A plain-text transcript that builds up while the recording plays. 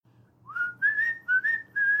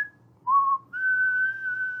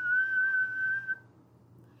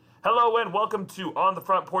Hello and welcome to On the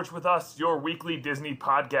Front Porch with Us, your weekly Disney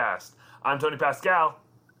podcast. I'm Tony Pascal.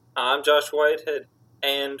 I'm Josh Whitehead,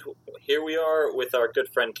 and here we are with our good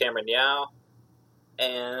friend Cameron Yao.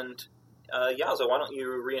 And Yaoza, why don't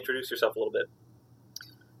you reintroduce yourself a little bit?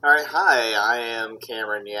 All right, hi, I am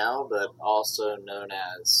Cameron Yao, but also known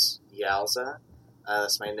as Yaoza.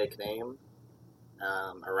 That's my nickname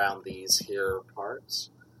around these here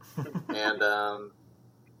parts. And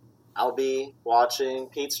I'll be watching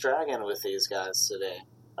Pete's Dragon with these guys today.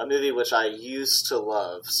 A movie which I used to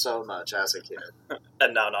love so much as a kid.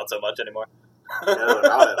 And now not so much anymore. No,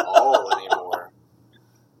 not at all anymore.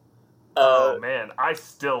 Oh man, I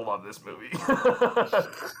still love this movie.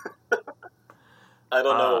 I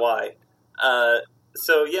don't know why.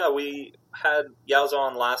 We had Yaoza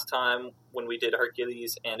on last time when we did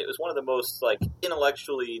Hercules, and it was one of the most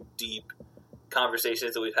intellectually deep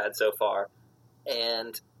conversations that we've had so far.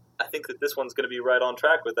 And I think that this one's going to be right on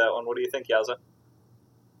track with that one. What do you think, Yaoza?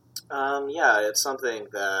 Yeah, it's something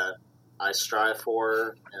that I strive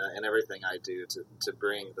for in everything I do to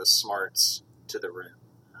bring the smarts to the room.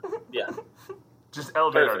 Yeah. Just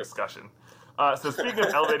elevate our discussion. So speaking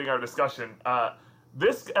of elevating our discussion,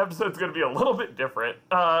 this episode's going to be a little bit different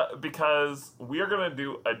because we are going to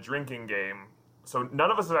do a drinking game. So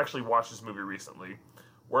none of us have actually watched this movie recently.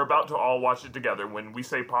 We're about to all watch it together. When we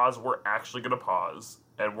say pause, we're actually going to pause,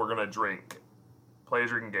 and we're going to play a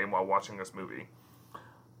drinking game while watching this movie.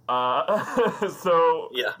 Then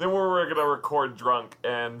we're going to record drunk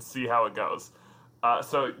and see how it goes.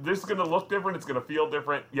 So this is going to look different. It's going to feel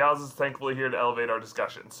different. Yaz is thankfully here to elevate our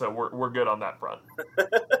discussion, so we're good on that front.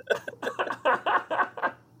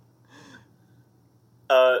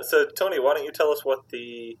 So Tony, why don't you tell us what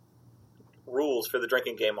the rules for the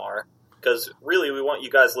drinking game are? Because really, we want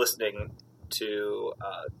you guys listening to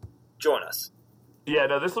join us. Yeah,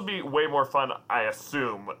 no, this will be way more fun, I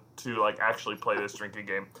assume, to actually play this drinking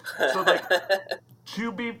game. So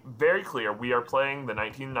to be very clear, we are playing the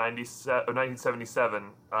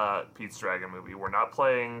 1977 Pete's Dragon movie. We're not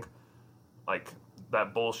playing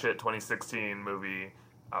that bullshit 2016 movie.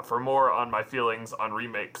 For more on my feelings on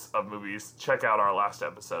remakes of movies, check out our last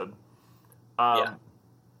episode.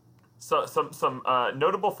 So some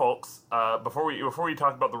notable folks. Before we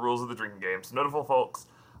talk about the rules of the drinking game, some notable folks.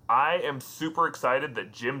 I am super excited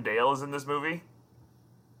that Jim Dale is in this movie.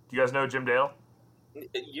 Do you guys know Jim Dale?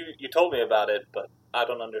 You told me about it, but I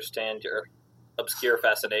don't understand your obscure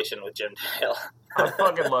fascination with Jim Dale. I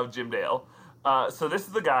fucking love Jim Dale. So this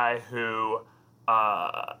is the guy who,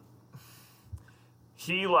 I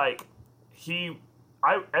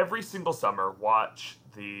every single summer watch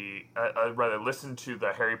listen to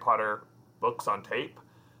the Harry Potter books on tape.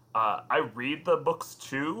 I read the books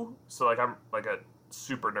too, so I'm a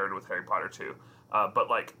super nerd with Harry Potter too. But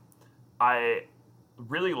I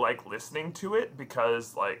really like listening to it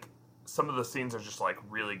because some of the scenes are just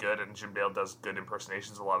really good, and Jim Dale does good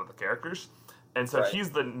impersonations of a lot of the characters. And so He's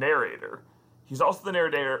the narrator. He's also the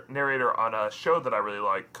narrator on a show that I really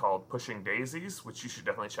like called Pushing Daisies, which you should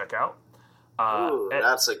definitely check out.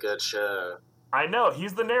 That's a good show. I know,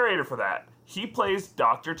 he's the narrator for that. He plays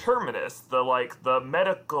Dr. Terminus, the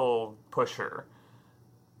medical pusher.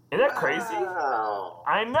 Isn't that crazy? Wow.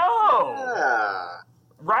 I know! Yeah.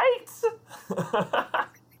 Right?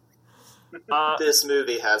 This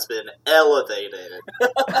movie has been elevated.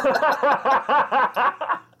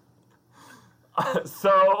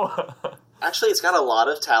 Actually, it's got a lot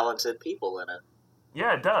of talented people in it.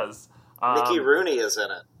 Yeah, it does. Mickey Rooney is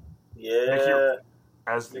in it. Yeah.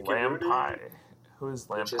 As Mickey Lamb Rooney. Pie. Who is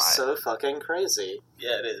Lamb Which Pie? is so fucking crazy.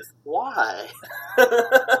 Yeah, it is. Why?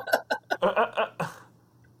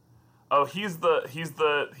 Oh, he's the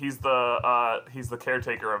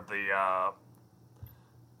caretaker of the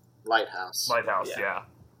Lighthouse. Yeah.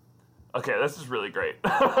 Okay, this is really great.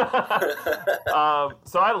 So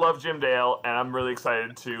I love Jim Dale, and I'm really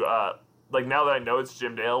excited to now that I know it's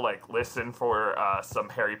Jim Dale, listen for some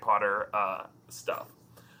Harry Potter stuff.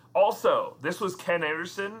 Also, this was Ken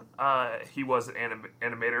Anderson. He was an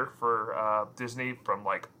animator for Disney from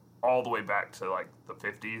all the way back to the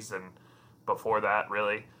 50s and before that,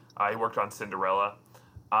 really. He worked on Cinderella.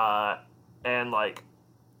 And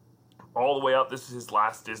all the way up, this is his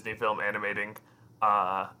last Disney film animating.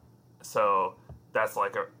 So that's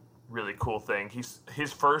a really cool thing.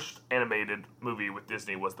 His first animated movie with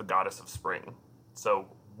Disney was The Goddess of Spring. So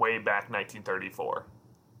way back 1934.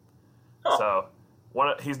 Huh. So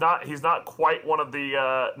he's not quite one of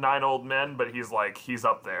the 9 old men, but he's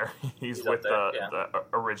up there. He's with the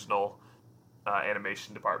original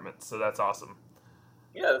animation department. So that's awesome.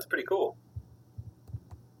 Yeah, that's pretty cool.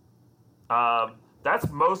 That's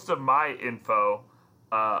most of my info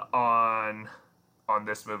on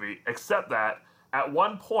this movie, except that at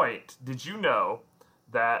one point, did you know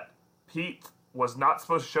that Pete was not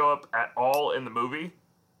supposed to show up at all in the movie?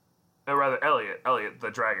 Or rather, Elliot, the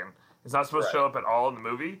dragon, is not supposed to show up at all in the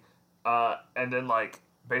movie. And then, like,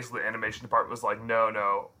 basically the animation department was like,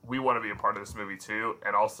 no, we want to be a part of this movie too,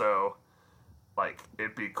 and also, like,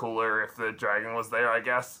 it'd be cooler if the dragon was there, I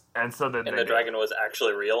guess. And so then the dragon was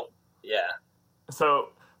actually real? Yeah. So,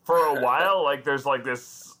 for a while, like, there's, like,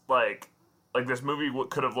 this, like this movie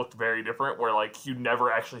could have looked very different, where, like, you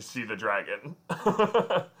never actually see the dragon.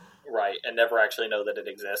 Right, and never actually know that it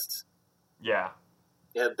exists. Yeah.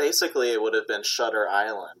 Yeah, basically it would have been Shutter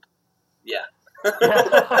Island. Yeah.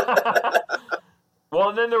 Well,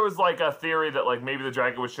 and then there was, like, a theory that, like, maybe the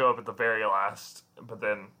dragon would show up at the very last, but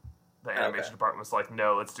then the animation department was like,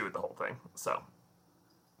 no, let's do it the whole thing. So.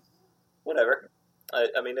 Whatever.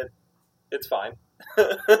 I mean, it's fine.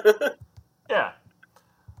 Yeah.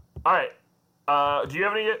 All right. Do you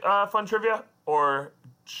have any fun trivia, or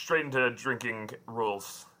straight into drinking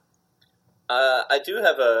rules? I do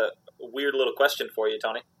have a weird little question for you,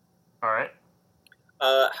 Tony. All right.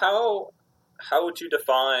 How would you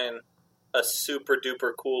define a super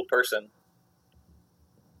duper cool person?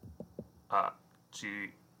 I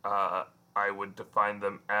would define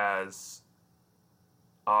them as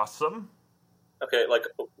awesome. Okay, like,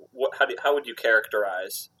 how would you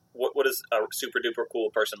characterize what does a super duper cool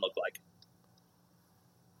person look like?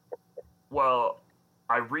 Well,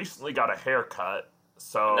 I recently got a haircut,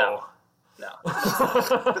 so no.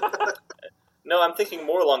 No, I'm thinking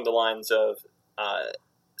more along the lines of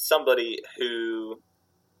somebody who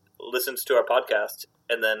listens to our podcast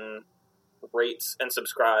and then rates and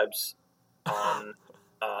subscribes on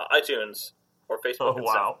iTunes or Facebook. Oh,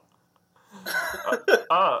 wow.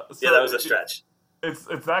 So yeah, that was a stretch. It's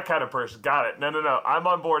that kind of person. Got it. No. I'm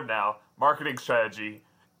on board now. Marketing strategy.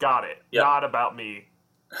 Got it. Yep. Not about me.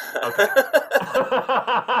 Okay.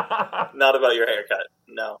 Not about your haircut.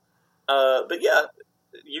 No. But yeah,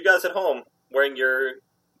 you guys at home wearing your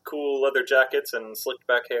cool leather jackets and slicked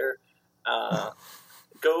back hair,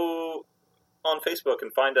 go on Facebook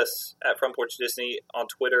and find us at Front Porch Disney, on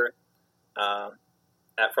Twitter,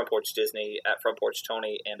 at Front Porch Disney, at Front Porch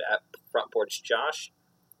Tony, and at Front Porch Josh,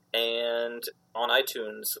 and on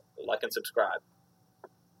iTunes, like and subscribe.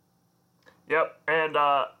 Yep, and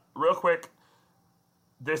real quick,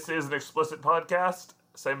 this is an explicit podcast,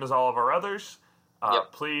 same as all of our others.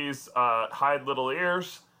 Yep. Please hide little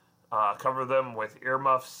ears, cover them with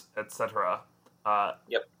earmuffs, etc.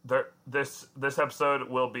 Yep. This episode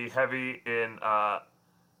will be heavy in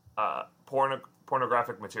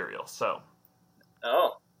pornographic material. So.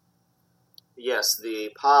 Oh. Yes,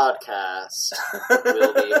 the podcast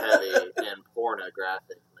will be heavy in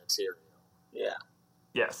pornographic material. Yeah.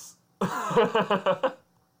 Yes.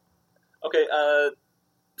 Okay.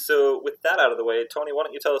 So with that out of the way, Tony, why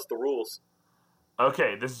don't you tell us the rules?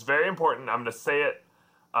 Okay, this is very important. I'm going to say it,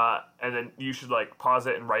 and then you should, like, pause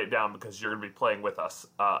it and write it down because you're going to be playing with us.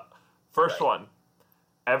 First one,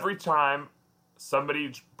 every time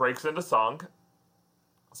somebody breaks into song,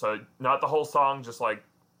 so not the whole song, just, like,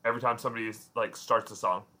 every time somebody, like, starts a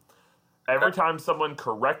song. Every time someone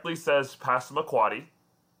correctly says Passamaquoddy,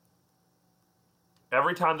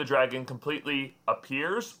 every time the dragon completely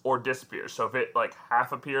appears or disappears. So if it, like,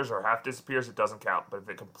 half appears or half disappears, it doesn't count. But if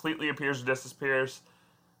it completely appears or disappears,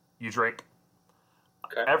 you drink.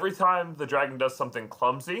 Okay. Every time the dragon does something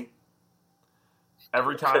clumsy,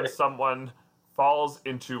 every time someone falls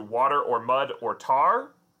into water or mud or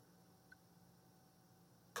tar,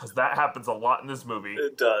 because that happens a lot in this movie.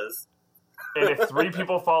 It does. And if 3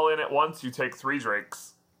 people fall in at once, you take 3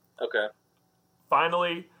 drinks. Okay.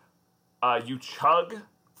 Finally, you chug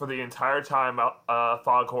for the entire time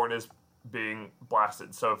Foghorn is being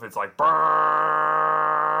blasted. So if it's like,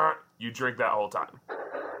 brrr, you drink that whole time.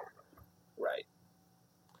 Right.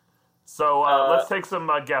 So let's take some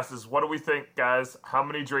guesses. What do we think, guys? How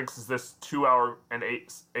many drinks is this 2-hour and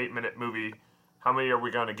 8-minute movie? How many are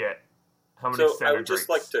we going to get? How many So I would just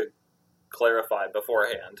like to clarify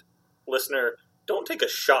beforehand. Listener, don't take a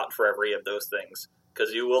shot for every of those things,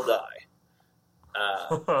 because you will die.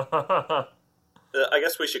 I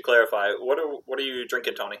guess we should clarify. What are you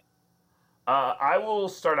drinking, Tony? I will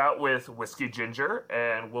start out with whiskey ginger,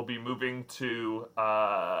 and we'll be moving to.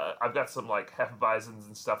 I've got some like Hefeweizens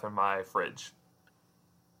and stuff in my fridge.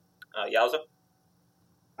 Yowza?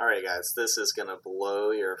 Alright, guys, this is gonna blow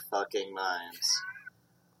your fucking minds.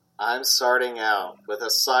 I'm starting out with a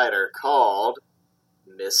cider called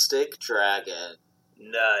Mystic Dragon.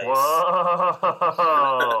 Nice.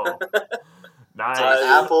 Whoa! Nice.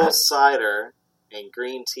 Apple cider and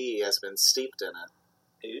green tea has been steeped in it.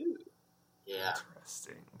 Yeah,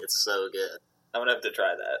 Interesting. it's so good. I'm gonna have to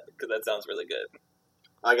try that because that sounds really good.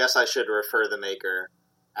 I guess I should refer the maker,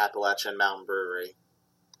 Appalachian Mountain Brewery.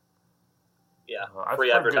 Yeah, I've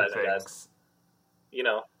free heard good advertising, guys. things.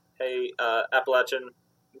 Hey, Appalachian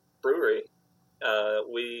Brewery,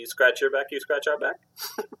 we scratch your back, you scratch our back.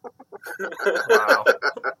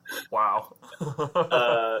 Wow.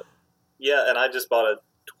 Yeah, and I just bought a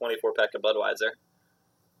 24-pack of Budweiser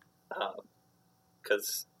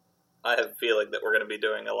because I have a feeling that we're going to be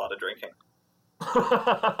doing a lot of drinking.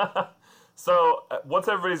 So, what's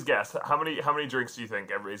everybody's guess? How many drinks do you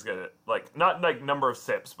think everybody's gonna like? Not like number of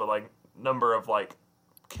sips, but like number of like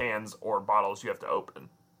cans or bottles you have to open.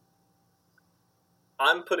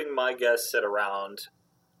 I'm putting my guess at around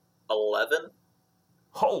 11.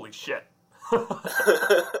 Holy shit! All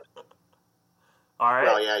right.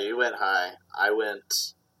 Well, yeah, you went high. I went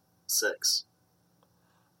 6.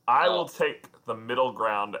 I will take the middle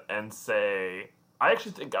ground and say I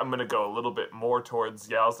actually think I'm gonna go a little bit more towards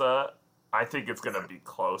Yalza. I think it's gonna be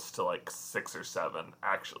close to like 6 or 7.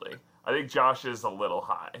 Actually, I think Josh is a little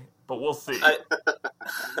high, but we'll see. I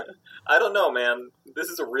don't know, man. This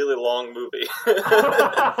is a really long movie.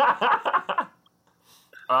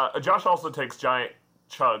 Josh also takes giant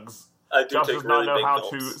chugs. I do Josh take does not really know big how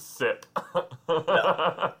gulps. to sip.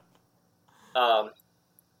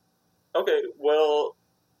 Okay, well,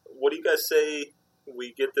 what do you guys say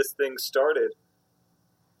we get this thing started?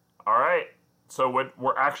 All right. So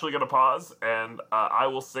we're actually going to pause, and I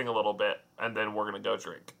will sing a little bit, and then we're going to go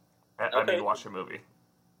drink. I Okay. mean, watch a movie.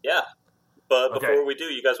 Yeah, but Okay. before we do,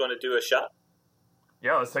 you guys want to do a shot?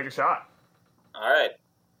 Yeah, let's take a shot. All right.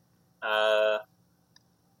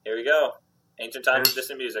 Here we go. Ancient Times of Here's-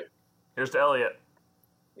 Distant Music. Here's to Elliot.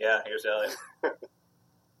 Yeah, here's Elliot.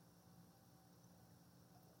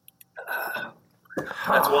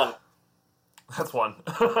 That's one. That's one.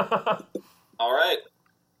 All right.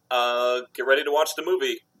 Get ready to watch the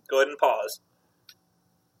movie. Go ahead and pause.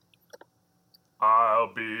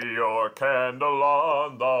 I'll be your candle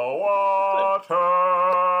on the water.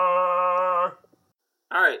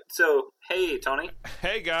 All right. So, hey, Tony.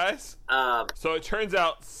 Hey, guys. Um, So it turns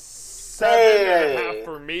out 7.5 Hey.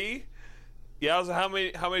 for me. Yowza, how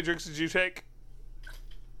many drinks did you take?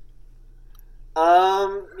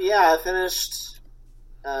 Yeah, I finished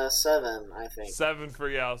 7, I think. 7 for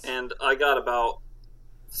Yowza. and I got about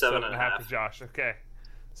 7.5. for Josh. Okay.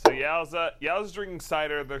 So Yowza's drinking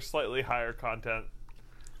cider. They're slightly higher content.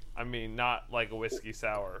 I mean, not like a whiskey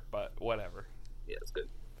sour, but whatever. Yeah, it's good.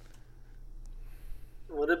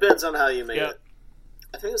 Well, it depends on how you made Yeah. it.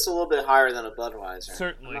 I think it's a little bit higher than a Budweiser.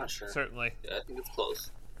 Certainly. I'm not sure. Certainly. Yeah, I think it's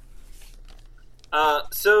close.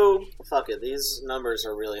 So Fuck it, these numbers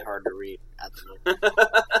are really hard to read at the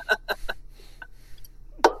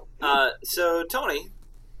moment. so Tony,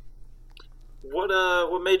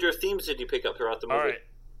 what major themes did you pick up throughout the movie? All right.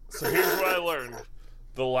 So here's what I learned.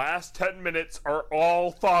 The last 10 minutes are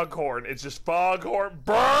all foghorn. It's just foghorn.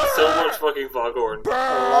 Brrr! So much fucking foghorn. A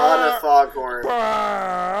lot of foghorn.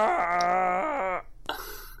 Brrr!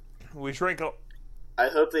 We drank a I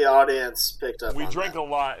hope the audience picked up we on drank that. a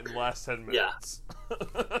lot in the last 10 minutes.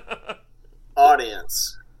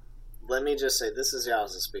 Audience, let me just say, this is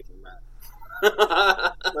Yowza speaking, man.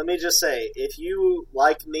 Let me just say, if you,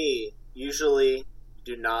 like me, usually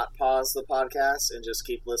do not pause the podcast and just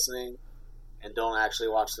keep listening and don't actually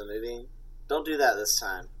watch the movie, don't do that this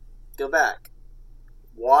time. Go back.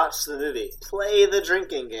 Watch the movie. Play the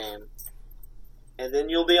drinking game. And then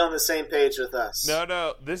you'll be on the same page with us.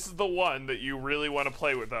 No, this is the one that you really want to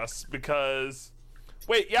play with us because...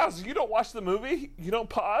 Wait, Yowza, you don't watch the movie? You don't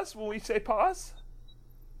pause when we say pause?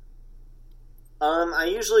 I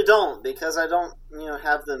usually don't, because I don't,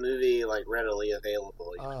 have the movie, readily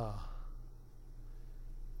available. Oh.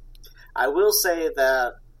 I will say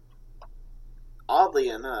that, oddly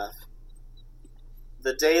enough,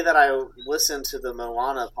 the day that I listened to the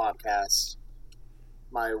Moana podcast,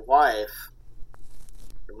 my wife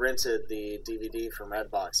rented the DVD from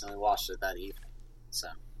Redbox, and we watched it that evening. So,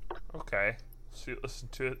 Okay. So you listen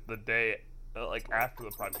to it the day, after the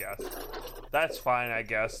podcast. That's fine, I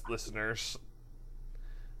guess, listeners.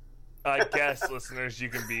 I guess, listeners, you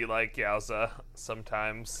can be like Yowza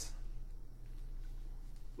sometimes.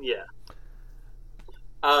 Yeah.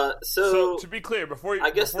 So to be clear, before you,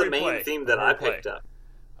 I guess before the you main play, theme that before I you play, picked up.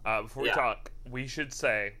 before we Yeah. talk, we should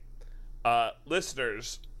say,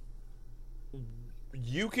 listeners,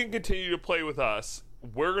 you can continue to play with us.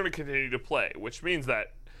 We're going to continue to play, which means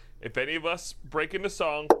that if any of us break into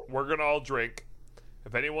song, we're going to all drink.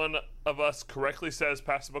 If any one of us correctly says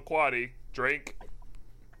Passamaquoddy, drink.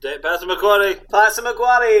 Passamaquoddy.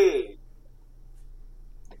 Passamaquoddy!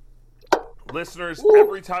 Listeners, Woo.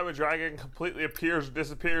 every time a dragon completely appears or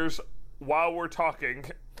disappears while we're talking,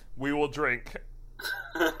 we will drink.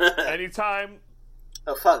 Anytime.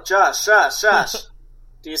 Oh fuck, Josh.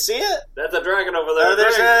 Do you see it? That's a dragon over there. Oh,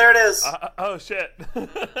 there it is. Oh shit.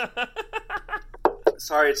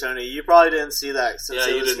 Sorry, Tony. You probably didn't see that since Yeah,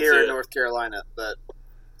 it you was didn't here see in it. North Carolina, but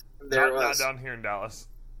there it Not was. down here in Dallas.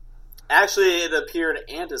 Actually, it appeared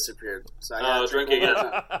and disappeared. So I gotta drink drink again.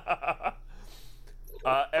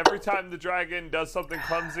 more. Every time the dragon does something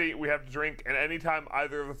clumsy, we have to drink, and anytime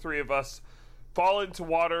either of the three of us fall into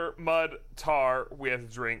water, mud, tar, we have to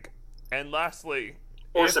drink. And lastly,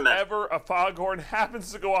 Or if cement. ever a foghorn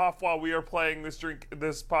happens to go off while we are playing this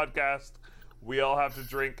podcast, we all have to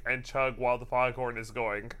drink and chug while the foghorn is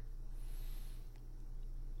going.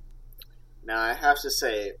 Now, I have to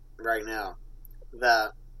say right now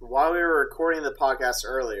that while we were recording the podcast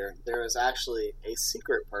earlier, there was actually a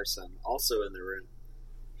secret person also in the room.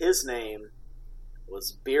 His name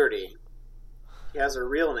was Beardy. He has a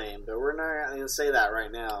real name, but we're not going to say that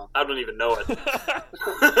right now. I don't even know it.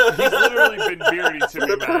 He's literally been beardy to me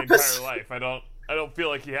The my purpose- entire life. I don't feel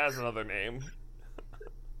like he has another name.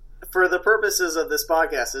 For the purposes of this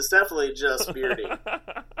podcast, it's definitely just Beardy.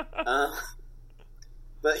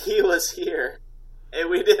 But he was here, and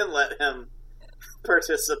we didn't let him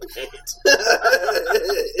participate.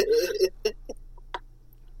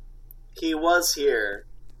 He was here,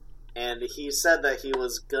 and he said that he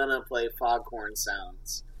was gonna play foghorn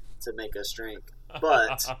sounds to make us drink.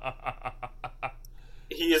 But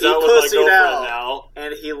He is He out with my pussied girlfriend out. now.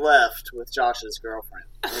 and he left with Josh's girlfriend.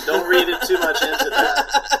 And don't read it too much into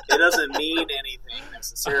that. It doesn't mean anything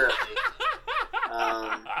necessarily.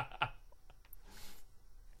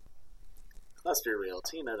 Let's be real.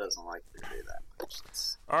 Tina doesn't like Beardy that much.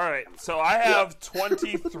 All right, so I have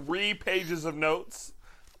 23 pages of notes.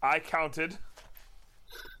 I counted.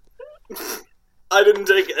 I didn't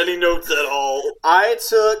take any notes at all. I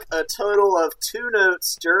took a total of 2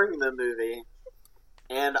 notes during the movie,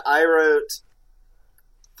 and I wrote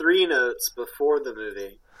 3 notes before the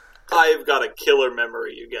movie. I've got a killer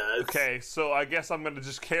memory, you guys. Okay, so I guess I'm gonna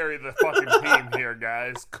just carry the fucking team here,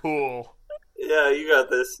 guys. Cool. Yeah, you got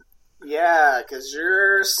this. Yeah, because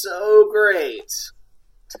you're so great,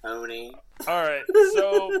 Tony. All right,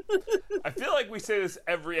 so I feel like we say this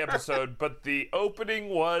every episode, but the opening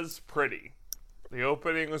was pretty. The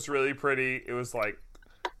opening was really pretty. It was like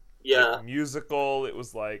Yeah. musical. It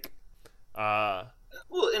was like, Well,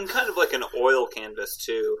 and kind of like an oil canvas,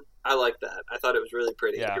 too. I like that. I thought it was really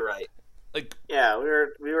pretty. Yeah. You're right. like Yeah,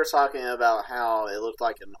 we were talking about how it looked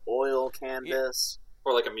like an oil canvas,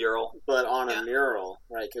 Or like a mural. but on Yeah. a mural,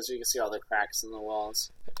 right? Because you can see all the cracks in the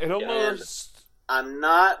walls. it almost. I'm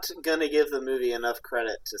not gonna give the movie enough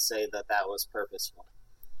credit to say that that was purposeful.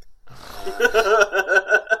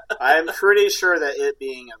 I'm pretty sure that it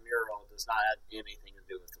being a mural does not have anything to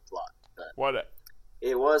do with the plot, but What?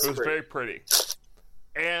 it was It was pretty. very pretty.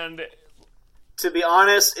 And To be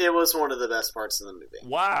honest, it was one of the best parts of the movie.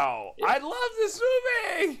 wow, Yeah. I love this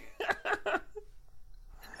movie.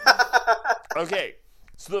 Okay,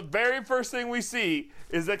 so the very first thing we see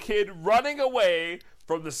is a kid running away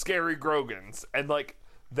from the scary Grogans, and like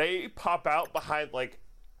they pop out behind like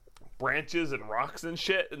branches and rocks and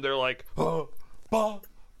shit, and they're like, oh, bah,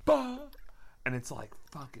 bah, and it's like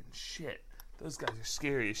fucking shit. Those guys are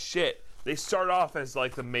scary as shit. They start off as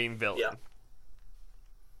like the main villain. Yeah.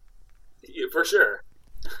 Yeah, for sure.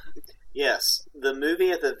 Yes, the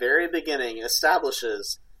movie at the very beginning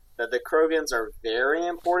establishes that the Krogans are very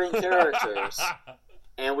important characters,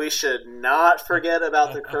 and we should not forget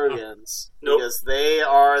about the Krogans Nope. because they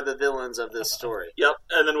are the villains of this story. Yep,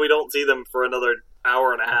 and then we don't see them for another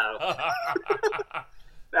hour and a half.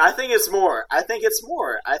 I think it's more. I think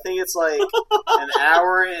it's like an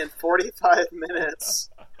hour and 45 minutes,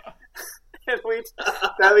 and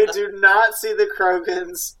that we do not see the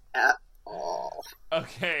Krogans at all.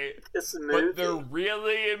 Okay, This movie. but they're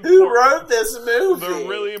really important. Who wrote this movie? They're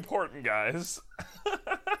really important, guys.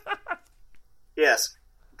 Yes,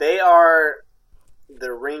 they are the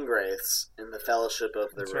Ringwraiths in the Fellowship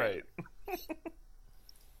of the That's Ring. right.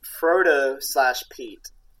 Frodo / Pete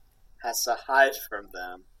has to hide from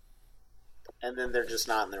them, and then they're just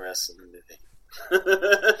not in the rest of the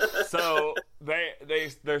movie. So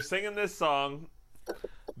they're singing this song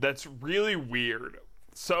that's really weird.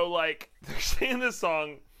 So like they're singing this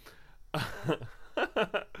song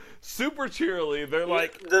super cheerily. They're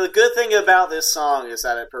like The good thing about this song is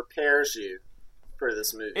that it prepares you for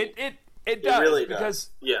this movie. it does really because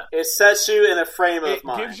Yeah. It sets you in a frame of it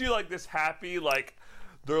mind. gives you like this happy like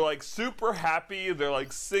they're like super happy. They're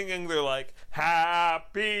like singing. They're like,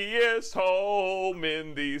 happiest home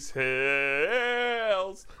in these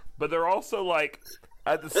hills. But they're also like,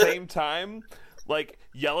 at the same time, like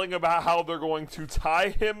yelling about how they're going to tie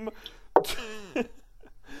him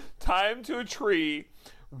to a tree,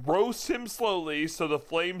 roast him slowly so the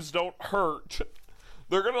flames don't hurt.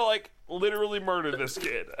 They're gonna like literally murder this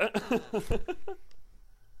kid.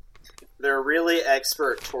 They're really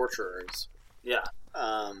expert torturers. Yeah.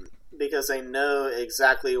 Because they know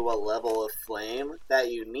exactly what level of flame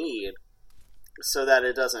that you need so that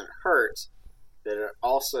it doesn't hurt, but it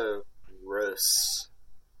also roasts.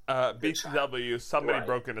 BCW, somebody Right.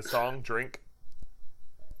 broke in a song. Drink.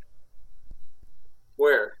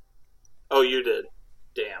 Where? Oh, you did.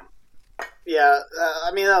 Damn. Yeah,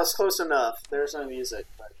 I mean, that was close enough. There's no music,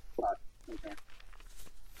 but fuck. Okay.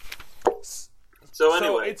 So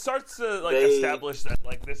anyway, So it starts to like they- establish that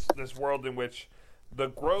like this world in which the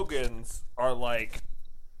Grogans are like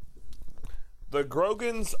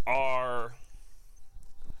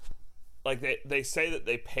they say that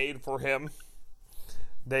they paid for him.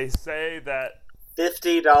 They say that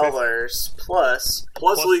 $50 plus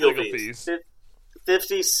plus legal fees.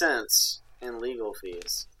 50 cents in legal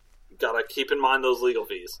fees. Gotta keep in mind those legal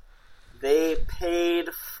fees. They paid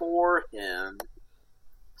for him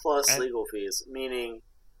plus And- legal fees, meaning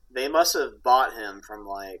they must have bought him from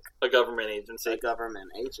like A government agency. a government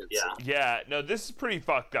agency. Yeah. Yeah, no, this is pretty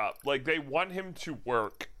fucked up. Like they want him to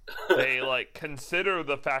work. They like consider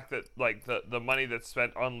the fact that like the money that's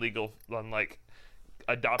spent on like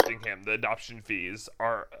adopting him, the adoption fees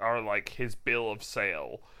are like his bill of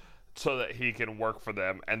sale so that he can work for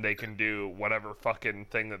them and they can do whatever fucking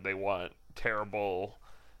thing that they want. Terrible.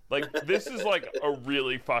 Like this is like a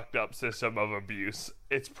really fucked up system of abuse.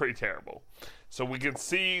 It's pretty terrible. So we can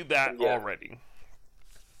see that Yeah. already.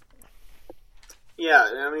 Yeah,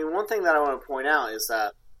 I mean, one thing that I want to point out is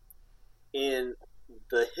that in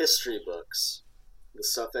the history books, the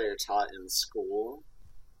stuff that you're taught in school,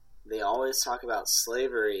 they always talk about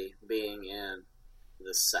slavery being in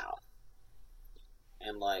the South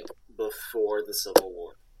and like before the Civil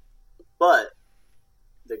War. But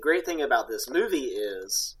the great thing about this movie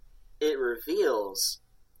is it reveals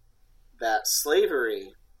that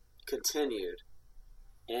slavery continued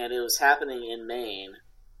and it was happening in Maine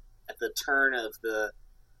at the turn of the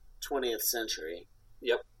 20th century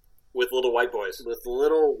With little white boys. with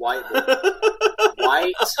little white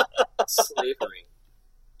white slavery.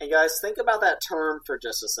 And guys, think about that term for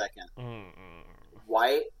just a second.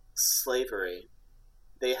 White slavery.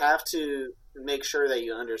 They have to make sure that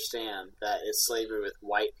you understand that it's slavery with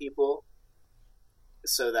white people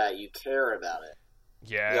so that you care about it.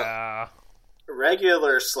 Yeah.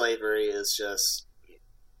 Regular slavery is just,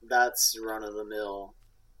 that's run-of-the-mill,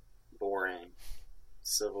 boring,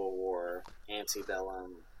 Civil War,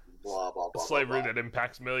 antebellum, blah, blah, blah, Slavery blah, that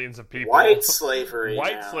impacts millions of people. White slavery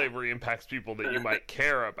White now. slavery impacts people that you might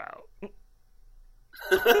care about.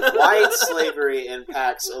 White slavery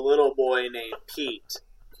impacts a little boy named Pete,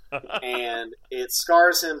 and it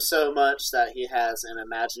scars him so much that he has an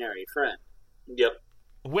imaginary friend, Yep.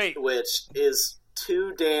 Wait, which is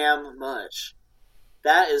too damn much.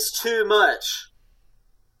 That is too much.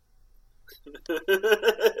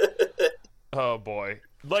 oh boy.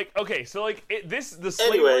 Like, okay, so like the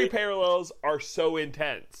slavery Anyway. parallels are so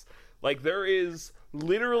intense. Like there is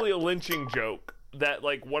literally a lynching joke that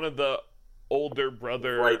like one of the older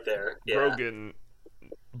brother Right there. Yeah. Grogan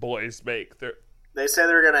boys make. They say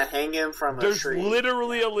they're gonna hang him from a There's tree.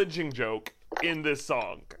 literally a lynching joke in this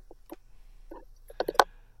song.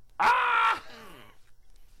 Ah!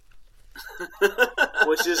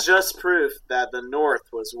 Which is just proof that the North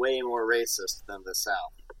was way more racist than the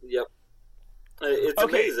South. Yep. It's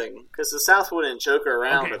Okay. amazing. Because the South wouldn't joke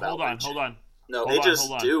around Okay, about hold on, lynching. hold on. No. They Hold on, just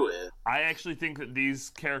hold on. do it. I actually think that these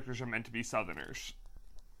characters are meant to be Southerners.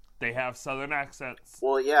 They have Southern accents.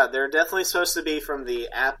 Well, yeah, they're definitely supposed to be from the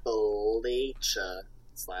Appalachia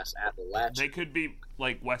 / Appalachia. They could be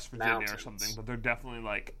like West Virginia Mountains. or something, but they're definitely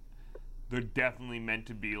meant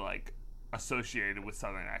to be like associated with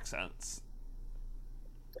Southern accents.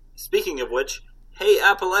 Speaking of which, hey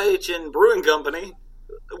Appalachian Brewing Company,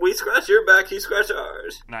 we scratch your back, you scratch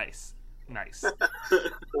ours. Nice.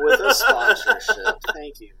 With a sponsorship.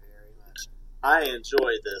 Thank you very much. I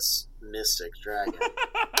enjoyed this Mystic Dragon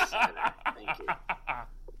cider. Thank you.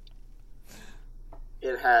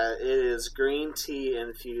 It is green tea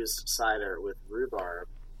infused cider with rhubarb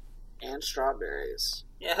and strawberries.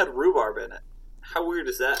 Yeah, it had rhubarb in it. How weird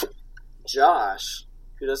is that? Josh,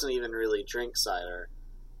 who doesn't even really drink cider,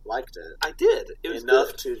 liked it I did. It was enough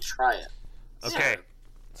good. to try it. Okay.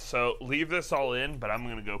 So leave this all in, but I'm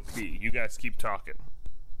gonna go pee. You guys keep talking.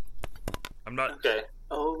 I'm not. Okay.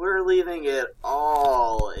 Oh, we're leaving it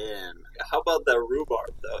all in. How about that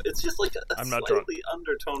rhubarb, though? It's just like a I'm not drunk. slightly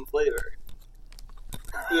undertone flavor.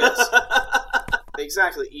 Yes,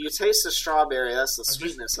 exactly. You taste the strawberry, that's the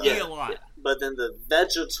sweetness of pee it. a lot. But then the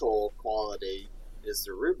vegetal quality is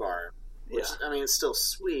the rhubarb. Which, Yeah. I mean, it's still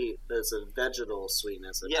sweet, but it's a vegetal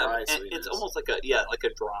sweetness, a Yeah, dry and sweetness. it's almost like a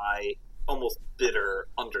dry, almost bitter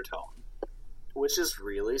undertone. Which is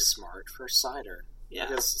really smart for cider. Yeah.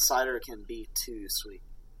 Because cider can be too sweet.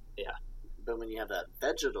 Yeah. But when you have that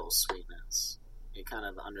vegetal sweetness, it kind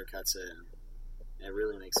of undercuts it and it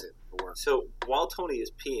really makes it work. So while Tony is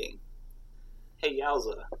peeing, hey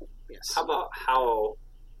Yowza, Yes. how about how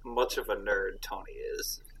much of a nerd Tony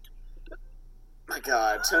is? My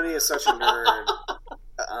God, Tony is such a nerd.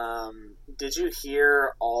 Did you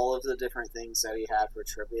hear all of the different things that he had for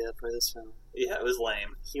trivia for this film? Yeah, it was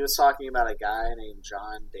lame. He was talking about a guy named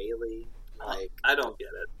John Daly. Like, I don't get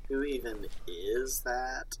it. who even is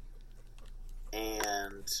that?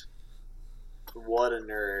 And what a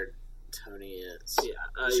nerd Tony is. Yeah.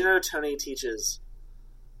 Did you know Tony teaches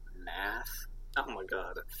math? Oh my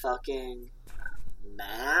god. Fucking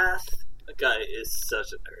math? That guy is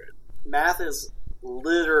such a nerd. Math is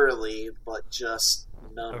literally but just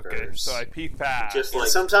numbers. Okay, so I pee fast. Just And like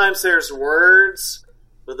sometimes there's words,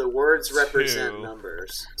 but the words represent Two.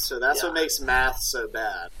 numbers. So that's Yeah. what makes math so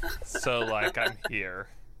bad. So like I'm here.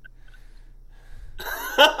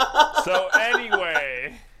 So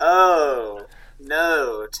anyway, Oh,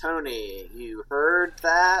 no, Tony, you heard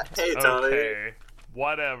that? Hey Tony. okay,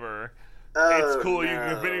 whatever. Oh, It's cool. You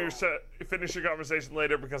no. can finish your conversation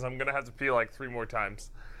later because I'm gonna have to pee like 3 more times.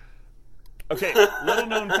 Okay, little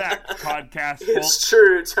known fact, podcast. It's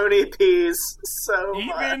true, Tony pees so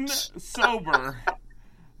Even much. sober,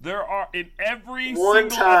 there are in every One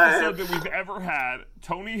single time. episode that we've ever had,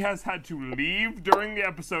 Tony has had to leave during the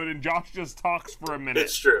episode, and Josh just talks for a minute.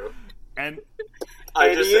 It's true. And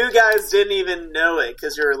And you guys didn't even know it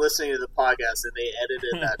because you were listening to the podcast and they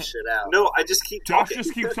edited that shit out. No, I just keep Josh talking.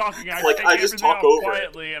 just keeps talking. I Like, take I just everything talk off over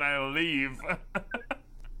it. quietly, and I leave.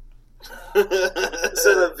 So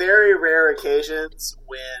the very rare occasions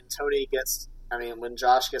when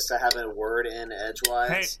Josh gets to have a word in edgewise,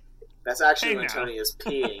 Hey. that's actually Hey when now. Tony is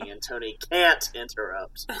peeing and Tony can't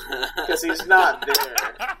interrupt because he's not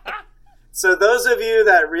there. So those of you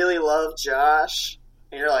that really love Josh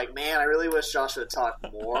and you're like, man, I really wish Josh would talk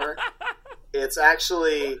more, it's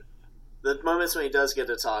actually the moments when he does get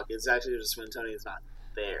to talk, it's actually just when Tony's not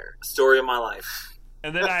there. Story of my life.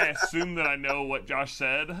 And then I assume that I know what Josh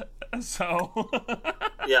said. So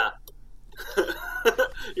Yeah.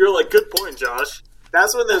 You're like, good point, Josh.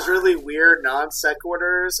 That's when those really weird non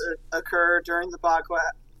sequiturs occur during the podcast.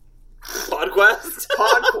 Podcast?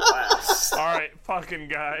 Podcast. all right, fucking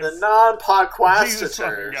guys. The non Jesus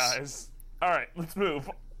fucking podquestators. guys. All right, let's move.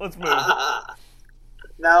 Let's move.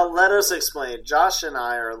 Now let us explain. Josh and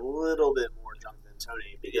I are a little bit more drunk than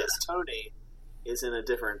Tony because Tony is in a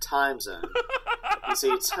different time zone. You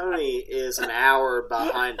see, Tony is an hour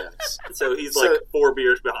behind us. So he's So, like 4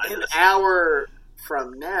 beers behind An us. hour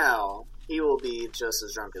from now, he will be just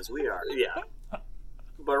as drunk as we are. Yeah.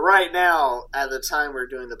 But right now, at the time we're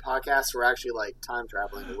doing the podcast, we're actually like time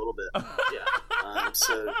traveling a little bit. Yeah.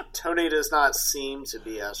 So Tony does not seem to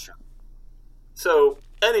be as drunk. So,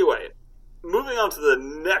 anyway, moving on to the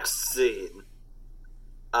next scene.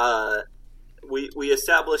 We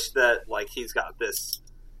established that, like, he's got this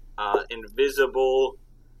invisible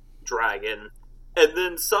dragon, and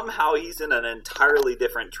then somehow he's in an entirely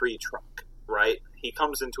different tree trunk, right? He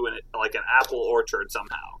comes into an apple orchard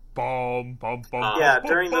somehow. Bum, bum, bum, Yeah, bum,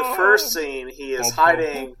 during the bum, first scene, he is bum,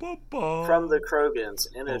 hiding bum, bum, from the Krogans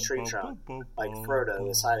in a bum, tree bum, trunk, bum, like bum, Frodo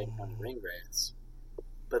is bum. hiding from the Ringwraiths.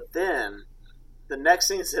 But then, the next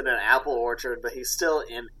scene's in an apple orchard, but he's still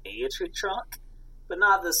in a tree trunk, but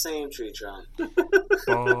not the same tree trunk.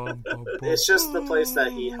 Bum, bum, It's just the place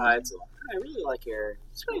that he bum. hides a lot. I really like your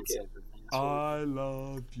screensaver thing. That's really I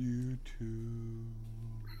love you too.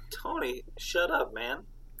 Tony, shut up, man.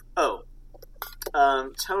 Oh,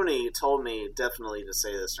 Tony told me definitely to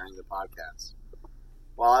say this during the podcast.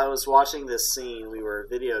 While I was watching this scene, we were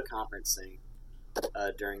video conferencing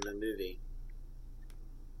during the movie.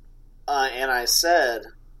 And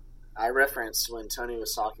I referenced when Tony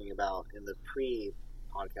was talking about in the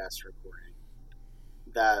pre-podcast recording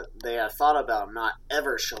that they had thought about not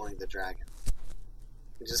ever showing the dragon.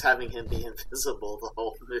 Just having him be invisible the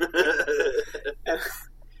whole movie.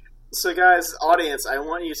 So guys, audience, I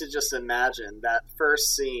want you to just imagine that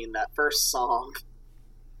first scene, that first song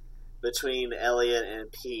between Elliot and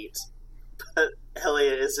Pete but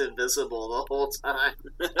Elliot is invisible the whole time.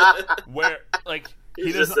 Where, like,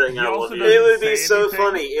 He's just saying, "I love you." It would be say so anything.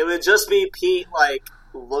 funny. It would just be Pete, like,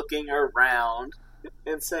 looking around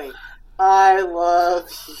and saying, I love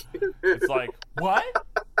you. It's like, what?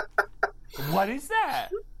 What is that?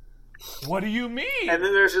 What do you mean? And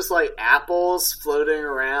then there's just, like, apples floating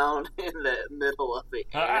around in the middle of the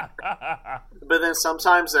air. But then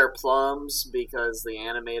sometimes they're plums because the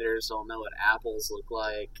animators don't know what apples look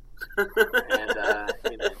like. And,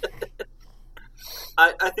 you know.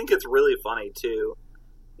 I think it's really funny too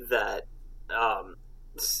that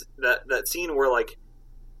that scene where like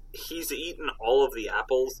he's eaten all of the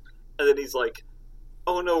apples and then he's like,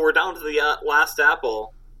 "Oh no, we're down to the last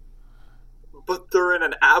apple," but they're in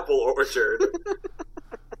an apple orchard.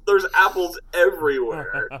 There's apples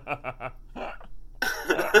everywhere. Now,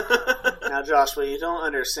 Josh, what you don't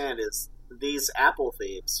understand is these apple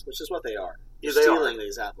thieves, which is what they are, Yeah, they stealing are.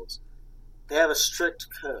 these apples. They have a strict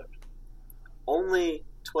code. Only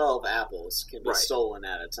 12 apples can be Right. stolen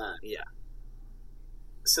at a time. Yeah.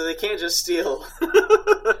 So they can't just steal.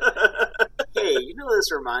 Hey, you know what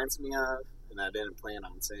this reminds me of? And I didn't plan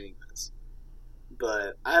on saying this.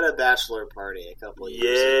 But I had a bachelor party a couple of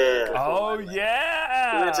years Yeah. ago. Oh,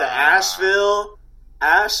 yeah! We went to Asheville,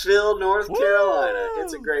 North Woo! Carolina.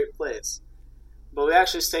 It's a great place. But we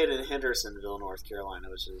actually stayed in Hendersonville, North Carolina,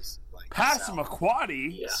 which is like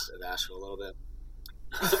Passamaquoddy? Yeah. south of Asheville a little bit.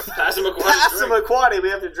 Passamaquoddy. Passamaquoddy, we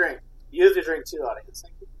have to drink. You have to drink too, audience.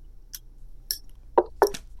 Thank you.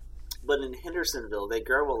 But in Hendersonville, they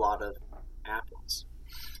grow a lot of apples.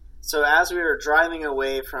 So as we were driving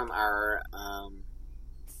away from our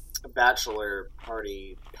bachelor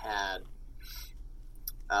party pad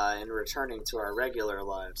and returning to our regular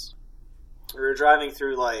lives, we were driving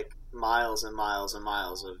through like miles and miles and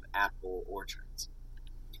miles of apple orchards.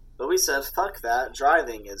 But we said, fuck that,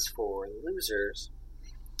 driving is for losers.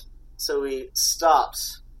 So we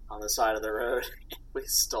stopped on the side of the road and we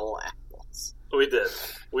stole apples. We did.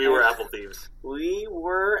 We were apple thieves. We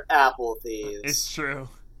were apple thieves. It's true.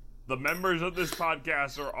 The members of this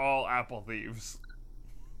podcast are all apple thieves.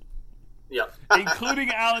 Yep. Including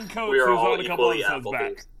Alan Coates, We are who's all on a couple equally episodes apple back.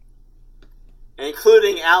 thieves.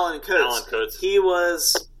 Including Alan Coates. Alan Coates. He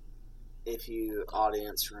was, if you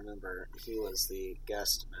audience remember, he was the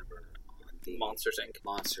guest member on the Monsters Inc.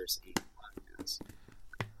 Monsters Inc. podcast.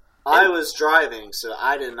 I was driving, so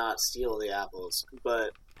I did not steal the apples,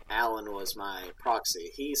 but Alan was my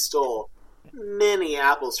proxy. He stole many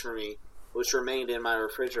apples from me, which remained in my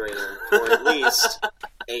refrigerator for at least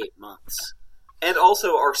 8 months. And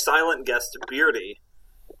also our silent guest Beardy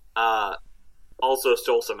also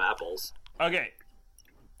stole some apples. Okay,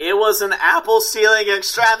 It was an apple stealing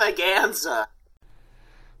extravaganza.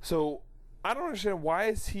 so I don't understand, why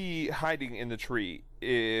is he hiding in the tree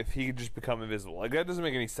if he could just become invisible? Like, that doesn't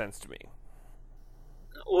make any sense to me.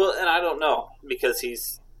 Well, and I don't know because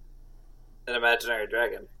he's an imaginary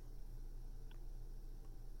dragon.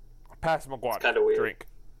 Passamaquoddy. It's kinda weird. Drink.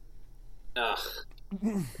 Ugh.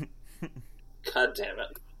 God damn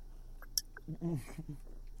it.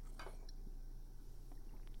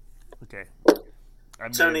 Okay.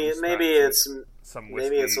 I'm Tony, gonna just maybe not it's drink some maybe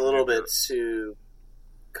whiskey it's a little ginger. bit too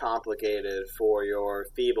complicated for your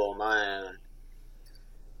feeble mind.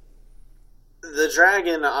 The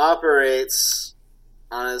dragon operates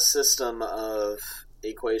on a system of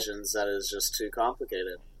equations that is just too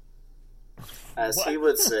complicated. As he What?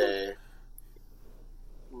 would say,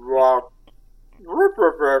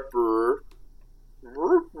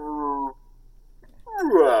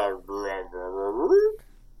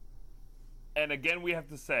 And again, we have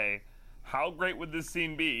to say, how great would this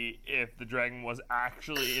scene be if the dragon was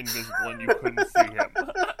actually invisible and you couldn't see him?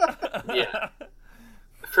 Yeah.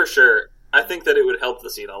 For sure. I think that it would help the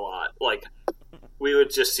scene a lot. Like, we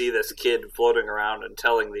would just see this kid floating around and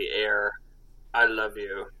telling the air, I love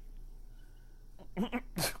you.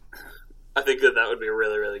 I think that would be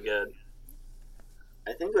really, really good.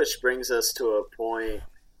 I think which brings us to a point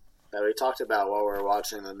that we talked about while we were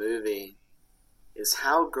watching the movie, is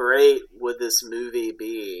how great would this movie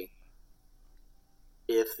be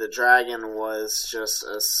if the dragon was just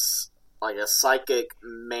like a psychic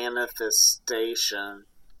manifestation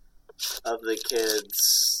of the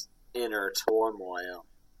kid's inner turmoil.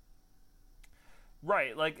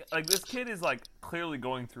 Right, like this kid is like clearly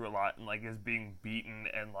going through a lot and like is being beaten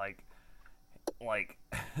and like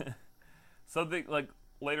something like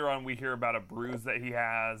later on we hear about a bruise that he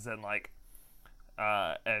has and like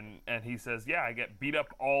and he says, yeah, I get beat up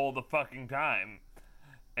all the fucking time.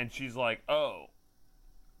 And she's like, oh,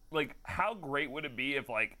 how great would it be if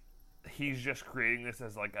like he's just creating this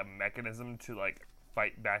as like a mechanism to like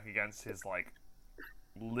fight back against his like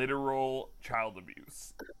literal child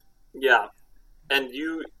abuse. Yeah. And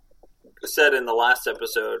you said in the last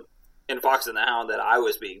episode in Fox and the Hound that I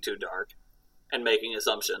was being too dark and making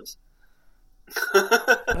assumptions.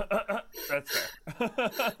 That's fair.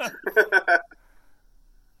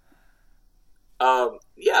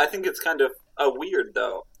 Yeah, I think it's kind of weird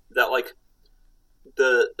though that like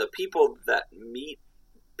the people that meet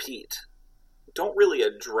Pete don't really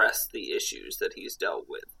address the issues that he's dealt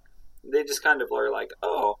with. They just kind of are like,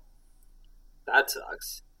 "Oh, that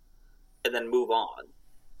sucks," and then move on.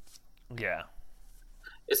 Yeah.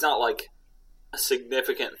 It's not like a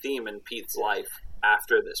significant theme in Pete's life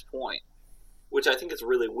after this point, which I think is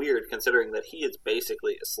really weird considering that he is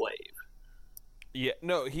basically a slave. Yeah,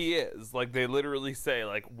 no, he is. Like, they literally say,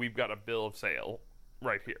 like, we've got a bill of sale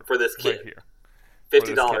right here. For this kid. Right here.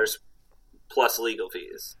 $50 plus legal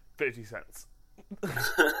fees. 50 cents.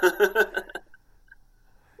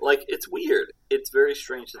 Like, it's weird. It's very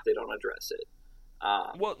strange that they don't address it.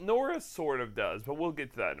 Well, Nora sort of does, but we'll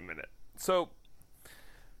get to that in a minute. So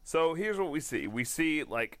here's what we see. We see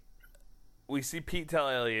Pete tell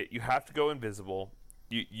Elliot, you have to go invisible.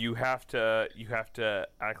 You have to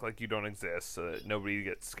act like you don't exist so that nobody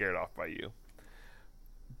gets scared off by you.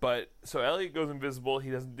 But so Elliot goes invisible. He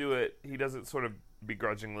doesn't do it. He does it sort of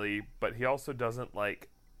begrudgingly, but he also doesn't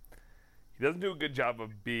do a good job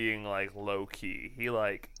of being like low key. He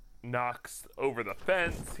like knocks over the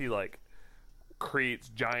fence. He like creates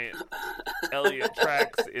giant Elliot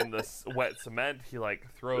tracks in the wet cement. He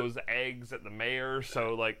like throws eggs at the mayor.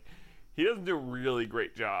 So like he doesn't do a really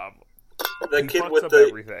great job. The kid with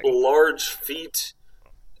the large feet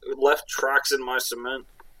left tracks in my cement.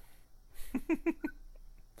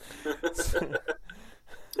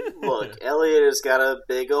 Look, Elliot has got a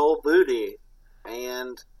big old booty,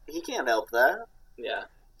 and he can't help that. Yeah.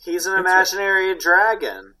 He's an imaginary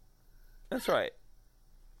dragon. That's right.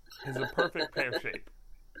 He's a perfect pear shape.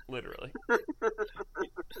 Literally.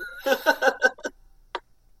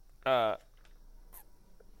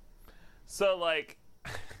 So, like,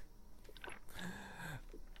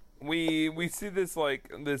 we see this, like,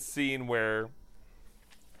 this scene where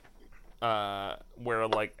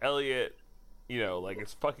like, Elliot, you know, like,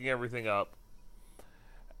 is fucking everything up,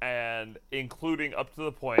 and including up to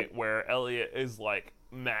the point where Elliot is, like,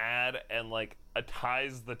 mad and, like,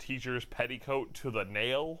 ties the teacher's petticoat to the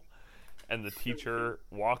nail, and the teacher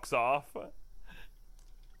walks off,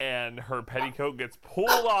 and her petticoat gets pulled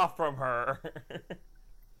off from her.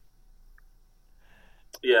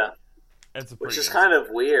 Yeah. Which is kind of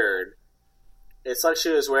weird. It's like she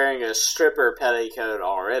was wearing a stripper petticoat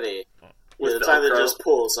already. With the time it just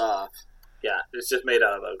pulls off. Yeah, it's just made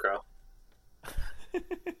out of Velcro.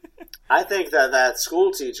 I think that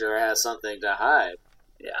school teacher has something to hide.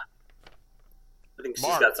 Yeah. I think she's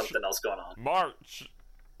got something else going on. March.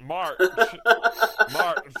 March.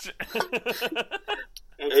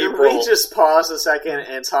 And can we just pause a second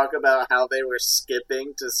and talk about how they were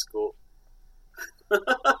skipping to school?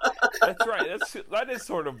 That's right. That is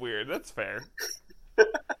sort of weird. That's fair.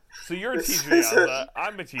 So you're a teacher, Yalza.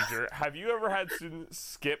 I'm a teacher. Have you ever had students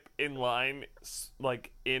skip in line,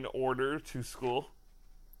 like, in order to school?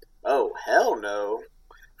 Oh, hell no.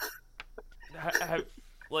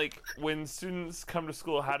 Like, when students come to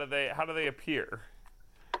school, how do they appear?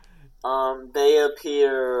 They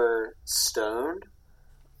appear stoned.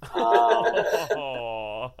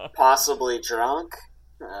 Possibly drunk.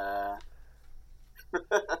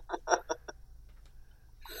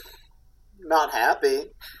 Not happy.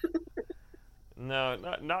 No,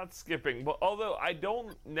 not skipping. But although I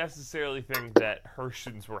don't necessarily think that her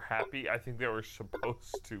students were happy, I think they were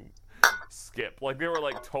supposed to skip. Like, they were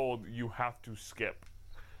like told, you have to skip.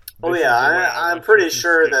 Oh yeah, I'm pretty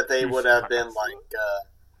sure that they would have been like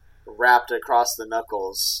wrapped across the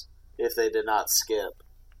knuckles if they did not skip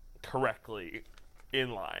correctly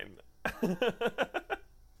in line.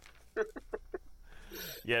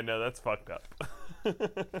 Yeah, no, that's fucked up.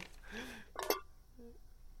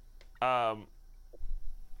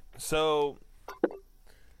 So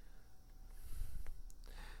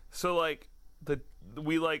like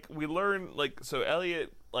we learn, like, so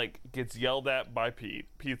Elliot, like, gets yelled at by Pete.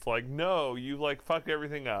 Pete's like, no, you, like, fucked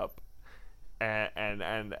everything up, and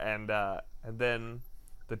then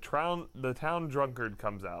the town drunkard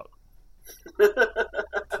comes out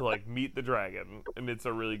to, like, meet the dragon, and it's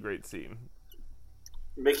a really great scene.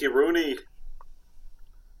 Mickey Rooney.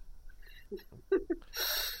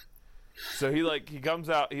 So he comes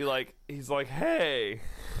out, he's like, hey,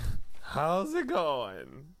 how's it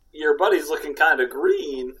going? Your buddy's looking kind of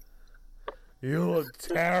green. You look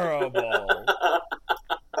terrible.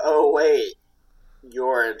 Oh, wait.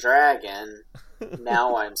 You're a dragon.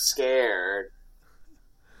 Now I'm scared.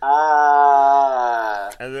 Ah.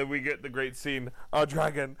 And then we get the great scene. A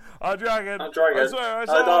dragon. A dragon. A dragon. I swear I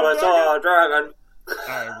thought I saw a dragon.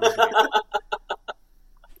 Alright,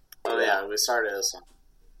 Oh yeah, we started this one.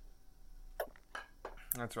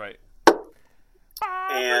 that's right.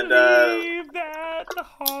 And, I believe that the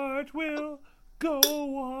heart will go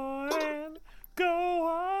on, go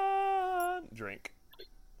on. Drink.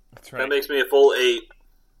 That's right. That makes me a full 8.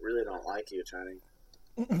 Really don't like you,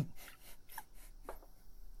 Tony.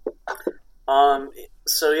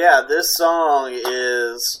 So yeah, this song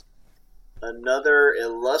is another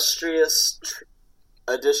illustrious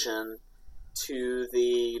addition to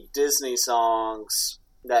the Disney songs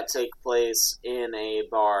that take place in a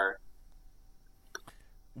bar.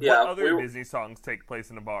 Yeah, what other we- Disney songs take place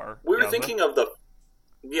in a bar? We were Yelza? thinking of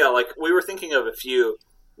we were thinking of a few.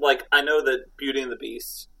 Like, I know that Beauty and the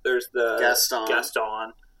Beast, there's the Gaston.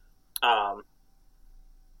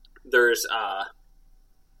 There's,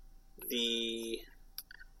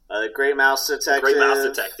 the Great Mouse Detective. Great Mouse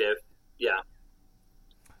Detective. Yeah.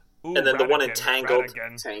 Ooh, and then the one in Ratigan, Tangled.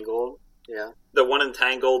 Ratigan. Tangled. Yeah. The one in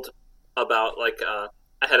Tangled about, like, I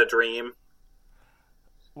had a dream.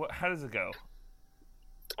 What? How does it go?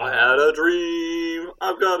 I had a dream.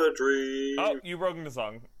 I've got a dream. Oh, you broke into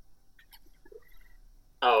song.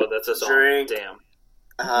 Oh, that's a song. Drink. Damn.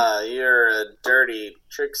 You're a dirty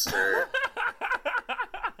trickster.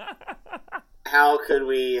 How could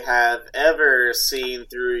we have ever seen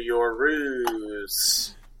through your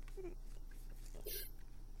ruse?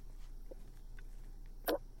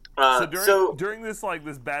 So during this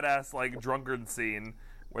this badass drunkard scene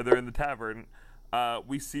where they're in the tavern,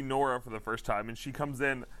 we see Nora for the first time, and she comes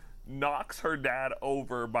in, knocks her dad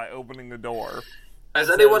over by opening the door. Has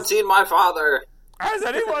anyone seen my father? Has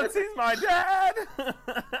anyone seen my dad?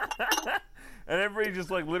 And everybody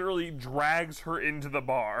just literally drags her into the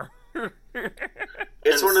bar.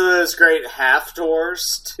 It's one of those great half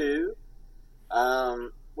doors too,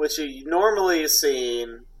 which you normally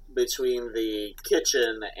seen between the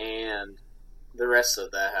kitchen and the rest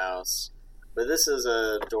of the house. But this is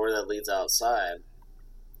a door that leads outside.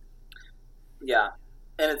 Yeah.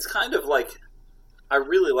 And it's kind of like, I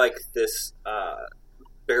really like this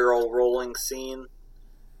barrel rolling scene.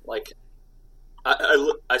 Like,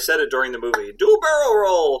 I said it during the movie, do a barrel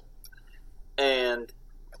roll! And,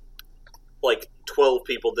 12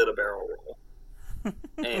 people did a barrel roll.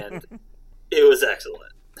 And it was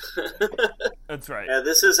excellent. That's right. Yeah,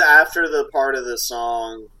 this is after the part of the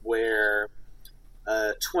song where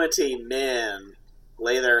 20 men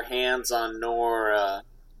lay their hands on Nora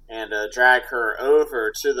and drag her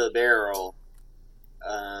over to the barrel,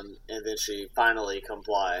 and then she finally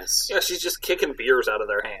complies. Yeah, she's just kicking beers out of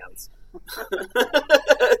their hands.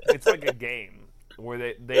 It's like a game where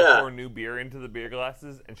they pour new beer into the beer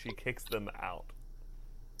glasses and she kicks them out.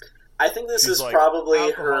 I think this She's is like, probably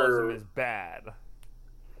alcoholism her. is bad.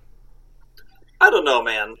 I don't know,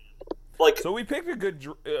 man. So we picked a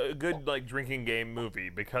good drinking game movie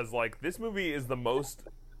because this movie is the most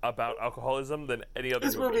about alcoholism than any other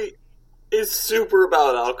this movie is super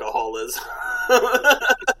about alcoholism.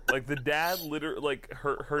 The dad, literally,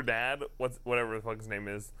 her dad, whatever the fuck his name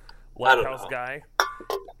is, I don't lighthouse know. guy,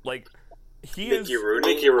 he Mickey is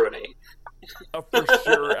Rooney. Mickey Rooney. a for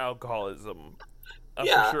sure alcoholism, for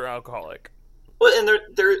sure alcoholic. Well, and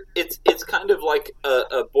it's kind of like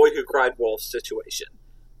a Boy Who Cried Wolf situation,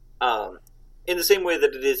 in the same way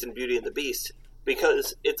that it is in Beauty and the Beast,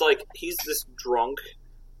 because it's like he's this drunk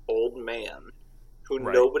old man who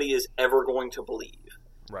Right. nobody is ever going to believe,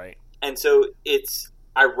 Right. and so it's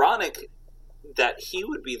ironic that he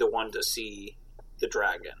would be the one to see the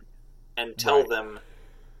dragon and tell Right. them,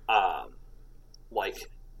 oh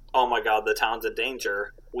my god, the town's in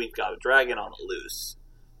danger. We've got a dragon on the loose.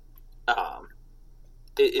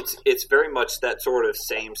 It's very much that sort of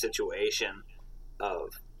same situation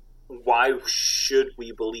of why should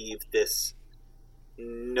we believe this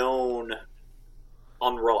known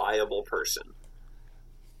unreliable person?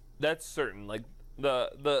 That's certain.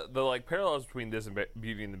 The parallels between this and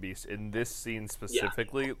Beauty and the Beast in this scene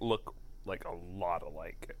specifically look a lot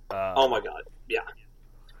alike. Oh my god, yeah.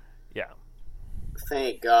 Yeah.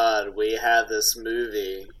 Thank God we had this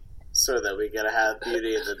movie so that we could have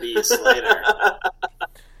Beauty and the Beast later.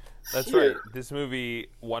 That's Phew. right. This movie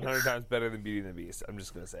 100 times better than Beauty and the Beast. I'm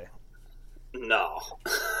just gonna say. No.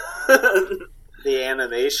 The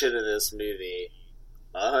animation of this movie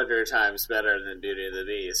 100 times better than Beauty and the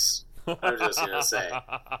Beast. I'm just gonna say.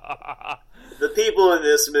 The people in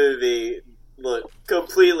this movie look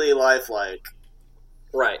completely lifelike.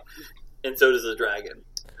 Right. And so does the dragon.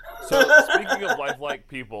 So, speaking of lifelike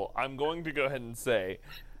people, I'm going to go ahead and say,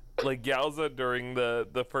 like, Yowza, during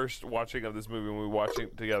the first watching of this movie, when we watched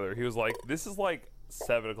it together, he was like, this is like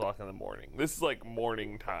 7 o'clock in the morning. This is like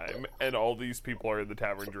morning time, and all these people are in the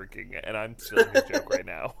tavern drinking, and I'm stealing his joke right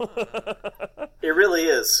now. It really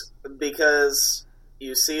is, because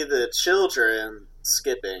you see the children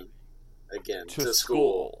skipping again to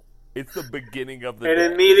school. It's the beginning of the And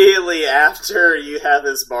day. immediately after, you have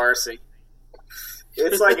this bar scene.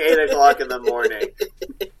 It's like 8 o'clock in the morning.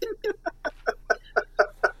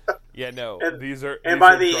 Yeah, no. And these are. And these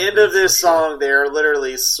by are the drunk end of rates for this sure. song, they are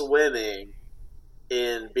literally swimming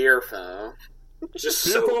in beer foam. Just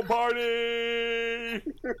Beautiful soap. party.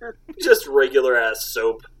 Just regular ass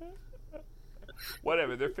soap.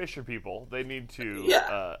 Whatever. They're fisher people. They need to.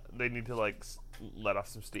 Yeah. They need to like let off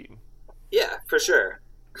some steam. Yeah, for sure.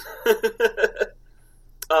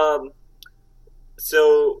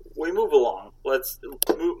 So we move along. Let's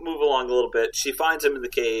move along a little bit. She finds him in the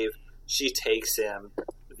cave. She takes him.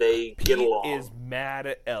 They get along. Pete is mad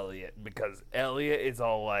at Elliot because Elliot is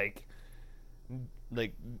all like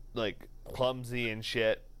clumsy and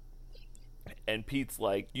shit, and Pete's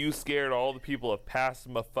like, "You scared all the people of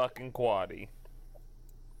Passamaquoddy."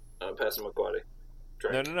 Passamaquoddy.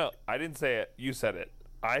 No. I didn't say it. You said it.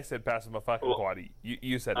 I said Passamaquoddy.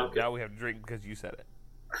 You said it. Okay. Now we have to drink because you said it.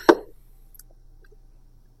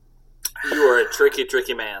 You are a tricky,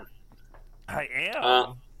 tricky man. I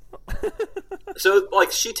am. So,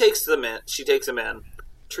 like, she takes him in, treats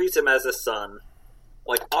him as a son,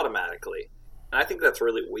 like, automatically. And I think that's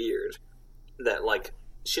really weird. That, like,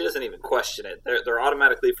 she doesn't even question it. They're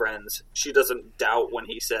automatically friends. She doesn't doubt when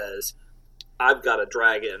he says, I've got a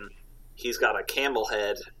dragon, he's got a camel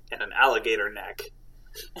head, and an alligator neck.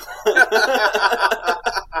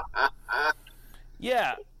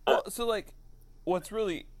 Yeah. Well, so like, what's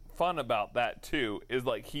really fun about that too is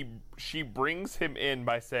like she brings him in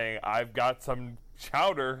by saying, "I've got some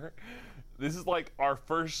chowder." This is like our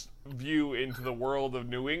first view into the world of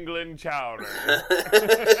New England chowder, Get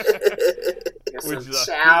which some is a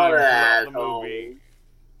chowder theme throughout at the home. movie.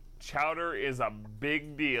 Chowder is a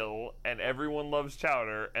big deal, and everyone loves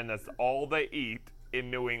chowder, and that's all they eat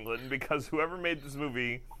in New England because whoever made this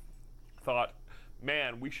movie thought,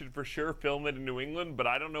 man, we should for sure film it in New England, but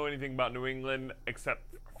I don't know anything about New England except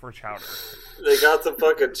for chowder. They got some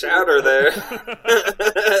fucking chowder there.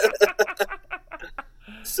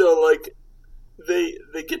 So, like, they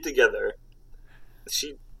get together.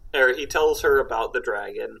 He tells her about the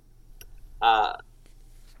dragon.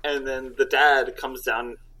 And then the dad comes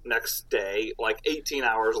down next day, like 18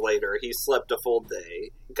 hours later. He slept a full day,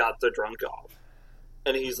 got the drunk off.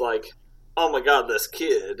 And he's like, oh my god, this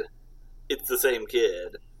kid. It's the same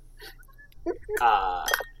kid.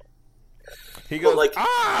 He goes like-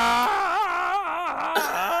 ah!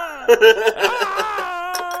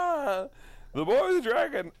 The boy with the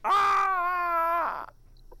dragon. Ah!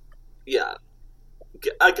 Yeah.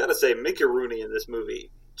 I gotta say, Mickey Rooney in this movie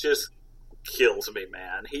just kills me,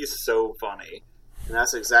 man. He's so funny. And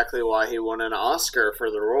that's exactly why he won an Oscar for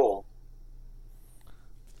the role.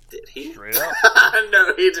 Did he? Straight up.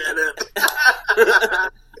 No, he didn't.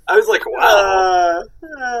 I was like, wow.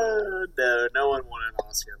 No one won an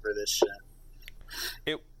Oscar for this shit.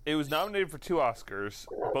 It was nominated for 2 Oscars,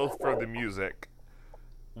 both for the music.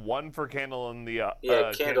 One for Candle in the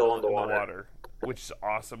Candle in the Water. which is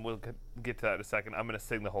awesome. We'll get to that in a second. I'm going to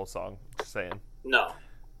sing the whole song. Just saying. No.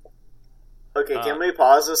 Okay, can we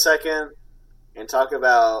pause a second and talk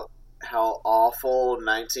about how awful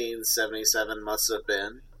 1977 must have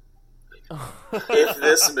been if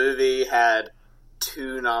this movie had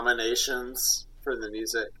 2 nominations for the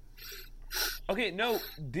music? Okay, no,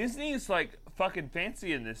 Disney is like fucking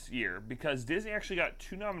fancy in this year because Disney actually got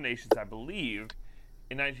 2 nominations, I believe,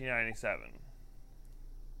 in 1997.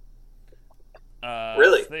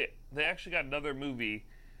 Really? So they actually got another movie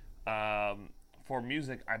for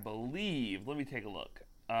music, I believe. Let me take a look.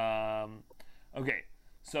 Okay,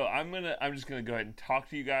 so I'm just gonna go ahead and talk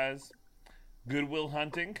to you guys. Good Will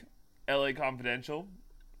Hunting, L.A. Confidential.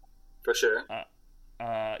 For sure.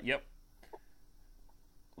 Yep.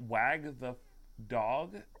 Wag the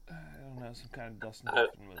Dog. I don't know, some kind of Dustin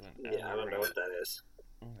Hoffman movement. Yeah, I don't know what that is.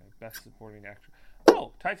 Okay, best supporting actor.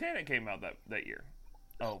 Oh, Titanic came out that year.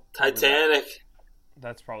 Oh, Titanic.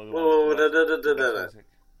 That's probably the Whoa, one. Best music.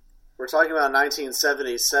 We're talking about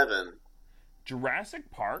 1977. Jurassic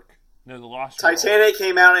Park? No, The Lost World. Titanic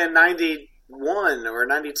came out in 91 or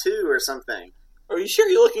 92 or something. Are you sure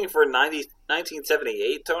you're looking for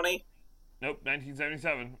 1978, Tony? Nope,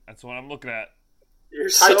 1977. That's the one I'm looking at. You're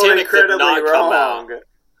so Titanic did incredibly not come wrong.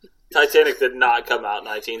 Titanic did not come out in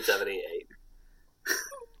 1978.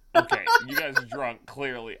 Okay, you guys are drunk,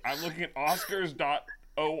 clearly. I'm looking at Oscars.org.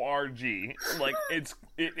 Like, it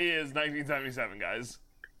is 1977, guys.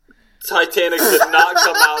 Titanic did not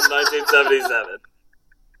come out in 1977.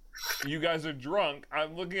 You guys are drunk.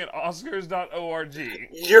 I'm looking at Oscars.org.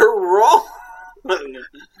 You're wrong.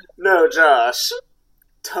 No, Josh.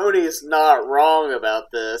 Tony's not wrong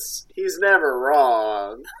about this. He's never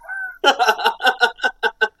wrong. I'm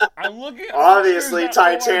looking at Obviously,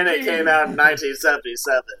 Oscars.org. Titanic came out in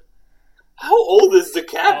 1977. How old is Oh, I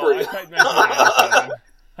DiCaprio? typed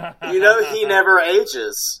 1997. You know, he never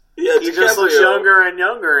ages. Yeah, He just looks DiCaprio. younger and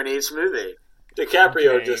younger in each movie.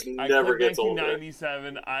 DiCaprio Okay, just I never clicked gets older.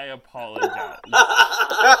 1997. I apologize.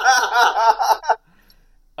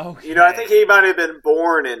 Okay. You know, I think he might have been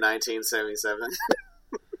born in 1977.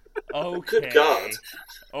 Okay. Good God.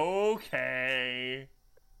 Okay.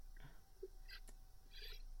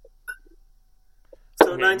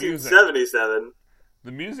 So Okay, 1977.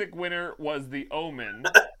 The music winner was The Omen.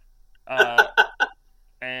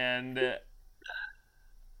 And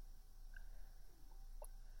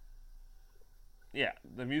yeah,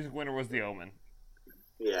 the music winner was The Omen.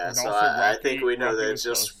 Yeah, And so also I Rocky- think we know Rocky that it was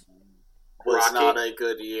just close. was Rocky? not a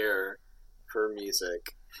good year for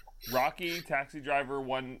music. Rocky, Taxi Driver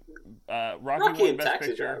won. Rocky Rocky won and Best Taxi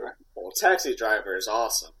Picture. Driver. Well, Taxi Driver is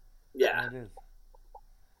awesome. Yeah. It is.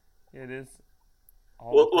 It is.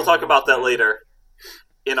 All We'll the talk about that presidents later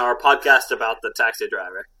in our podcast about the Taxi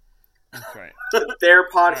Driver. won. That's right. Their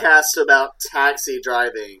podcast about taxi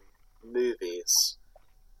driving movies.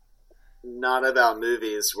 Not about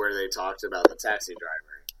movies where they talked about the taxi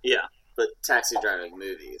driver, Yeah. but taxi driving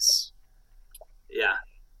movies. Yeah.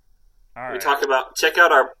 All We right. talk about, check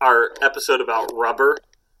out our episode about Rubber,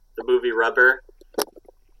 the movie Rubber.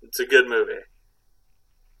 It's a good movie.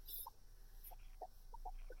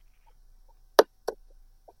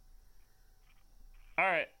 All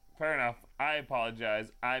right. Fair enough. I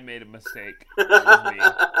apologize. I made a mistake. That was me.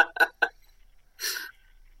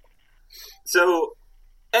 So,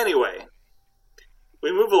 anyway,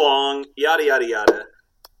 we move along, yada yada yada.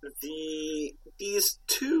 These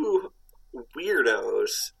two weirdos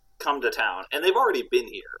come to town, and they've already been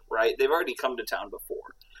here, right? They've already come to town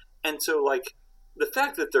before. And so, like, the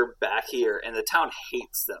fact that they're back here and the town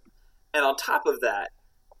hates them, and on top of that,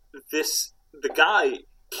 the guy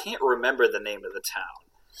can't remember the name of the town,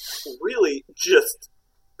 really just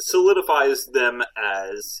solidifies them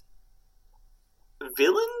as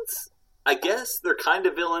villains? I guess they're kind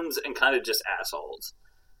of villains and kind of just assholes.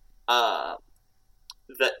 That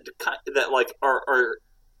like are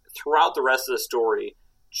throughout the rest of the story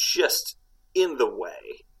just in the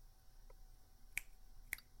way.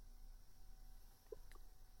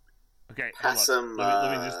 Okay. Have Hold on. some,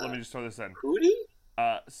 Let me just throw this in.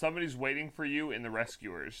 Hootie? Somebody's Waiting for You in The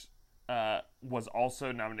Rescuers was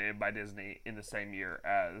also nominated by Disney in the same year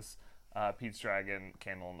as Pete's Dragon,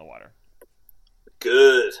 Candle in the Water.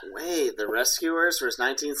 Good. Wait, The Rescuers was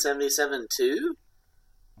 1977 too?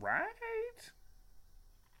 Right?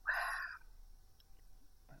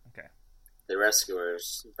 Okay. The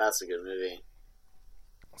Rescuers. That's a good movie.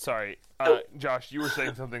 Sorry. Josh, you were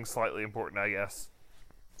saying something slightly important, I guess.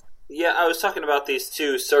 Yeah, I was talking about these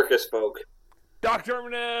two circus folk. Doc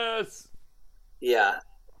Terminus! Yeah.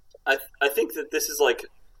 I think that this is like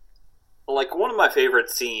one of my favorite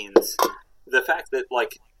scenes. The fact that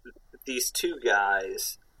like these two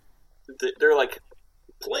guys, they're like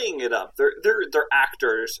playing it up. They're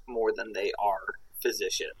actors more than they are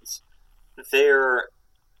physicians. They're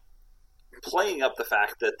playing up the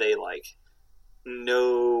fact that they like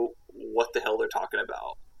know what the hell they're talking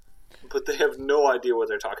about, but they have no idea what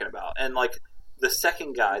they're talking about. And like the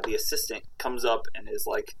second guy, the assistant, comes up and is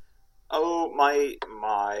like, "Oh, my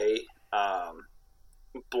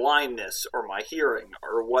blindness or my hearing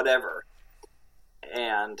or whatever,"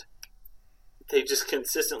 and they just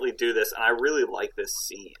consistently do this, and I really like this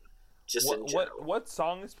scene. Just in general. What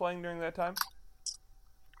song is playing during that time?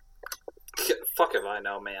 Fuck if I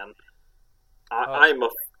know, man. I'm a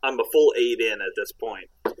full 8 in at this point.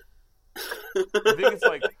 I think it's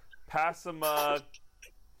like Passama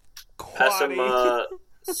Passama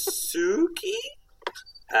Suki?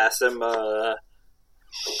 Passama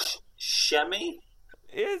Shemi?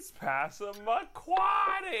 It's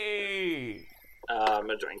Passamaquoddy! I'm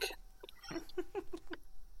a drink.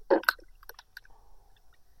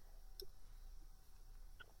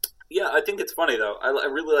 Yeah, I think it's funny though. I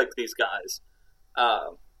really like these guys,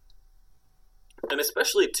 and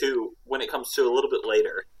especially too when it comes to a little bit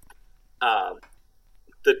later.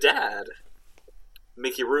 The dad,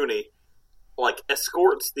 Mickey Rooney, like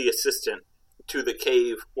escorts the assistant to the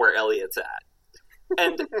cave where Elliot's at,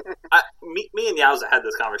 And me and Yowza had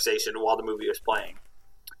this conversation while the movie was playing.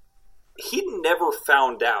 He never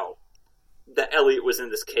found out that Elliot was in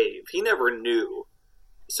this cave. He never knew.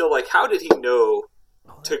 So, like, how did he know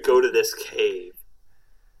to go to this cave?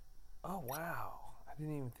 Oh, wow. I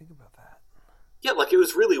didn't even think about that. Yeah, like, it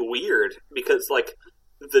was really weird because, like,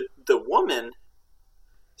 the woman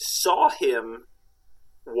saw him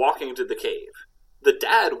walking to the cave. The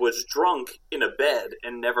dad was drunk in a bed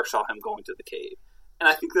and never saw him going to the cave. And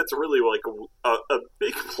I think that's really, like, a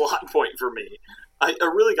big plot point for me. I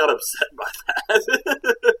really got upset by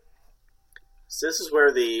that. So this is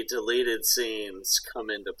where the deleted scenes come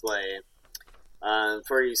into play.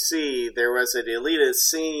 For you see, there was a deleted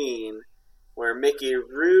scene where Mickey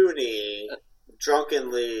Rooney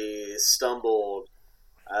drunkenly stumbled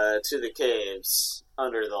to the caves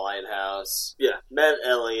under the lighthouse. Yeah. Met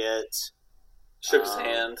Elliot. Shook his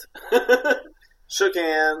hand. Shook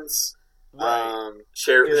hands. Right.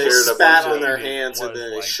 Shared They a spat bunch on of, their hands and was then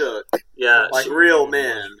they like- shook. yeah, like she real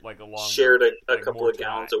men. Like a longer, shared a like couple more of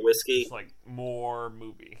gallons time. of whiskey. Just like more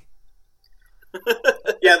movie.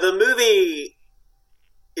 Yeah, the movie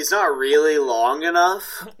is not really long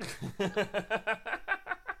enough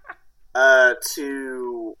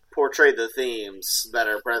to portray the themes that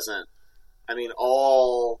are present. I mean,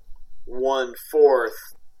 all 1/4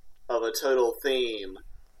 of a total theme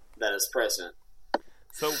that is present.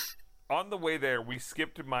 So, on the way there, we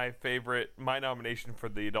skipped my nomination for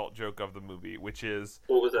the adult joke of the movie, which is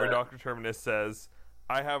What was where that? Dr. Terminus says,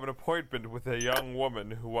 I have an appointment with a young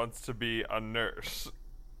woman who wants to be a nurse.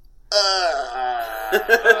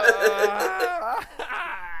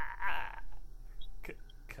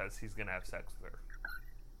 Because he's going to have sex with her.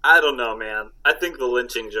 I don't know, man. I think the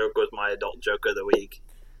lynching joke was my adult joke of the week.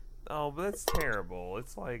 Oh, but that's terrible.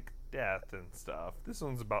 It's like death and stuff. This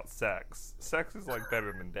one's about sex. Sex is like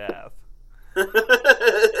better than death.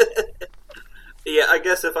 Yeah, I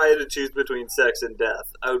guess if I had to choose between sex and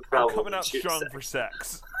death, I would I'm probably coming out choose strong sex. for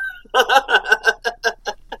sex.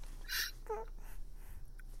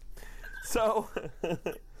 So,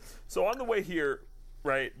 so on the way here,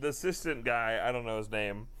 right, the assistant guy, I don't know his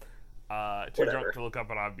name, too Whatever. drunk to look up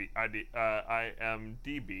on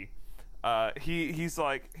IMDb. He's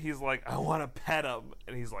like, I want to pet him,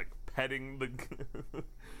 and he's like petting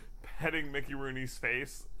petting Mickey Rooney's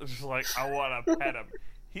face, just like I want to pet him.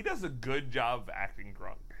 He does a good job of acting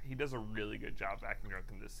drunk. He does a really good job of acting drunk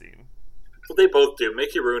in this scene. Well, they both do.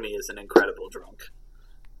 Mickey Rooney is an incredible drunk.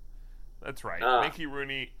 That's right. Ah. Mickey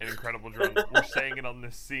Rooney, an incredible drunk. We're saying it on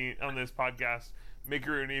this podcast. Mickey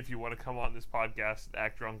Rooney, if you want to come on this podcast and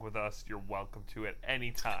act drunk with us, you're welcome to at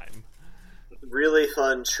any time. Really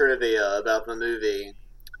fun trivia about the movie.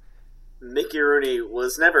 Mickey Rooney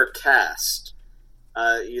was never cast.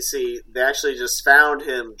 You see, they actually just found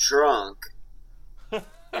him drunk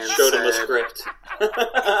and Showed him a said, script.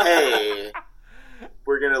 hey,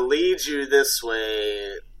 we're going to lead you this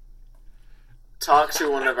way. Talk to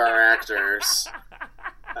one of our actors.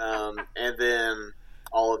 And then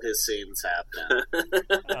all of his scenes happen.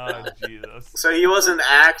 Oh, Jesus. So he wasn't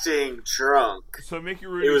acting drunk. So Mickey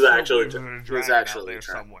Rooney He was actually drunk. He was actually out there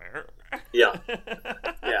drunk. somewhere. Yeah.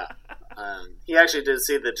 Yeah. He actually did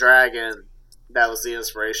see the dragon. That was the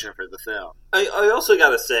inspiration for the film. I also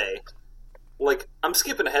gotta say, like, I'm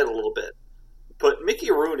skipping ahead a little bit, but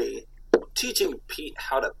Mickey Rooney teaching Pete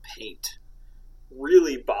how to paint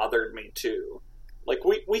really bothered me too. Like,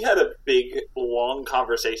 we had a big, long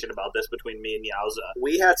conversation about this between me and Yowza.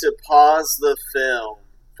 We had to pause the film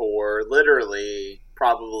for literally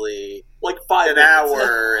probably Like 5 an minutes.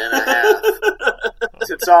 hour and a half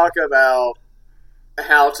to talk about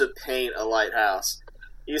how to paint a lighthouse.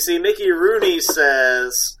 You see, Mickey Rooney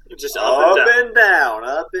says, Just up up and down.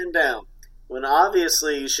 up and down. When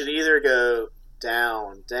obviously you should either go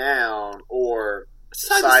down, down, or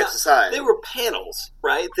side to side. They were panels,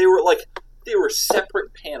 right? They were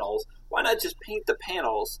separate panels. Why not just paint the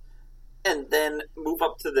panels and then move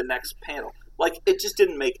up to the next panel? Like, it just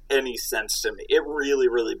didn't make any sense to me. It really,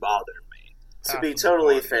 really bothered me. To be Absolutely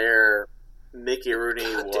totally fine. fair, Mickey Rooney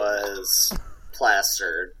God damn. was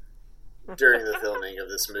plastered during the filming of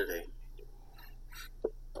this movie.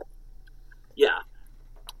 Yeah.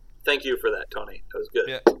 Thank you for that, Tony. That was good.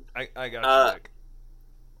 Yeah, I got you, Nick.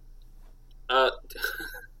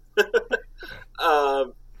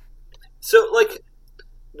 So, like,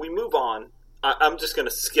 we move on. I'm just going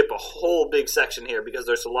to skip a whole big section here because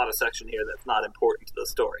there's a lot of section here that's not important to the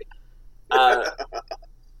story.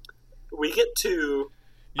 We get to...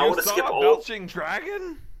 I You want to saw skip a all... belching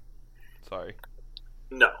dragon? Sorry.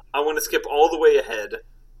 No, I want to skip all the way ahead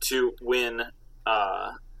to when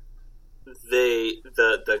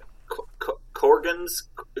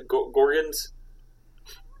Gorgons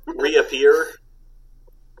reappear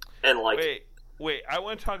and like. Wait! I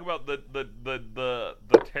want to talk about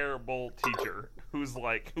the terrible teacher who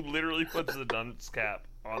literally puts the dunce cap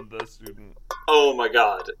on the student. Oh my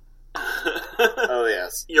god! Oh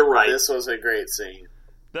yes, you're right. This was a great scene.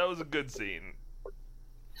 That was a good scene.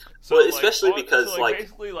 So, well, especially because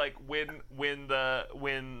basically when the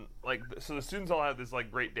students all have this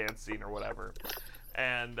great dance scene or whatever,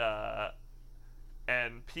 and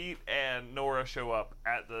Pete and Nora show up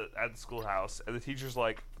at the schoolhouse, and the teacher's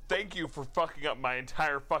like, "Thank you for fucking up my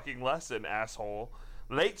entire fucking lesson, asshole!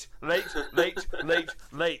 Late,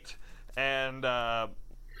 and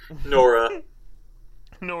Nora.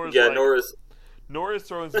 Nora's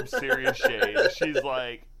throwing some serious shade. She's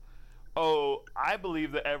like, "Oh, I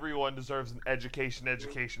believe that everyone deserves an education.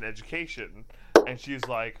 And she's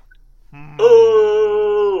like,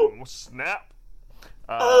 "Oh, snap."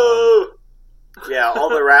 Oh, yeah, all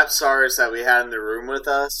the rap stars that we had in the room with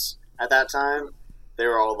us at that time, they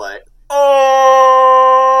were all like,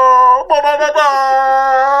 "Oh, ba ba ba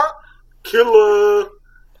ba, killer."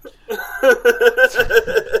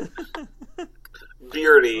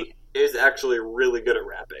 Beardy is actually really good at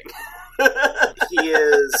rapping. He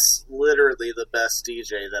is literally the best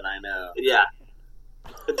DJ that I know. Yeah.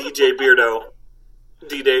 DJ Beardo.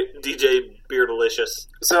 DJ Beardalicious.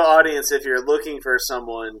 So, audience, if you're looking for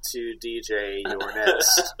someone to DJ your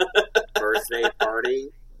next birthday party,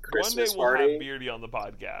 Christmas one day we'll party, have Beardy on the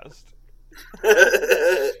podcast.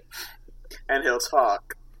 and he'll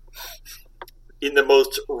talk. In the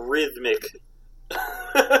most rhythmic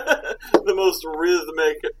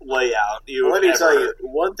layout Let me tell you,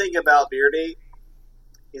 one thing about Beardy,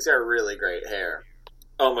 he's got really great hair.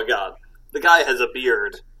 Oh my god. The guy has a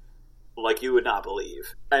beard like you would not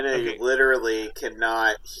believe. I know you literally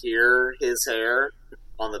cannot hear his hair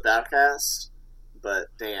on the podcast, but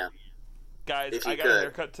damn. Guys, I got a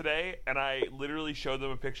haircut today, and I literally showed them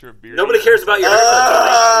a picture of Beardy. Nobody cares about your haircut.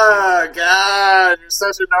 Oh, God, you're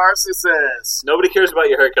such a narcissist. Nobody cares about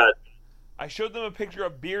your haircut. I showed them a picture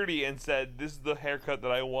of Beardy and said, "This is the haircut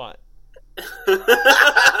that I want."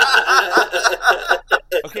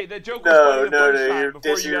 Okay, that joke was funny the first time before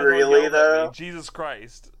Did you you guys really, yelled though? at me. Jesus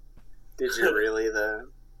Christ. Did you really, though?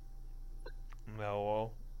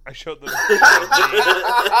 No. I showed them a picture of me.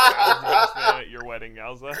 I was the best man at your wedding,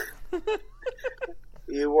 Yalza.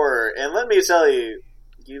 You were. And let me tell you,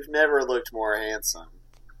 you've never looked more handsome.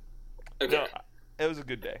 Okay. No, it was a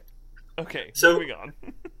good day. Okay, So- moving on.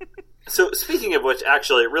 So, speaking of which,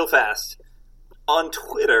 actually, real fast, on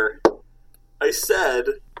Twitter, I said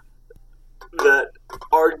that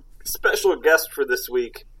our special guest for this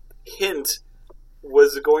week, Hint,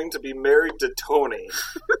 was going to be married to Tony.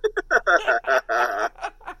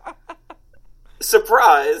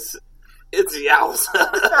 Surprise! It's Yowza.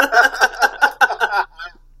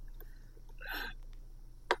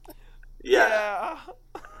 Yeah.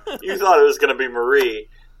 You thought it was going to be Marie,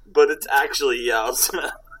 but it's actually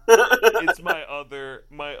Yowza. It's my other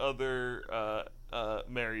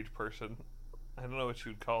married person. I don't know what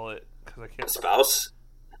you would call it because I can't. Spouse?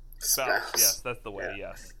 Spouse. Yes, that's the way.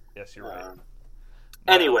 Yeah. Yes, you're right.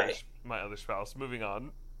 Anyway, my other spouse. Moving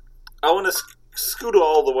on. I want to scoot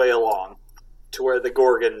all the way along to where the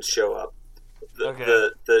Gorgons show up.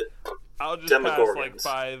 The I'll just Demogorgons.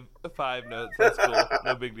 pass five notes. That's cool.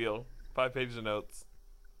 No big deal. 5 pages of notes.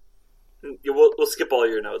 We'll skip all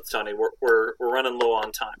your notes, Tony. We're running low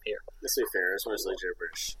on time here. Let's be fair, it's mostly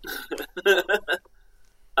gibberish.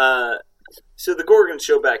 So the Gorgons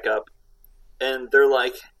show back up, and they're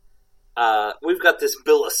like, "We've got this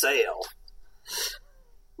bill of sale.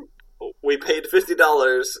 We paid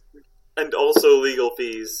 $50 and also legal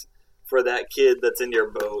fees for that kid that's in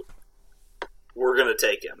your boat. We're gonna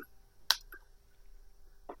take him."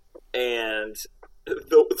 And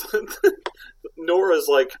Nora's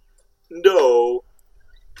like, "No,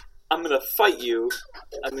 I'm gonna fight you.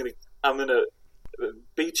 I'm gonna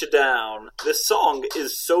beat you down." This song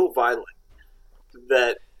is so violent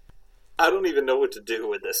that I don't even know what to do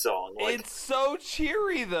with this song. It's so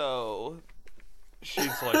cheery, though.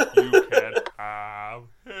 She's like, "You can't have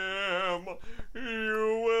him.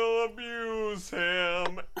 You will abuse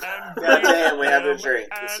him and beat damn, we have a him drink.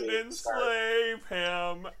 and See, enslave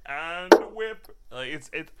him and whip." Like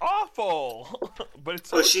it's awful, but it's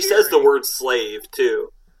so she cheery. says the word slave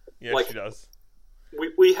too. Yeah, like- she does.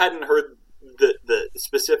 We hadn't heard the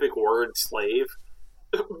specific word slave,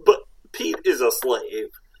 but Pete is a slave.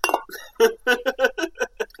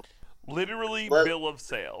 Literally, bill of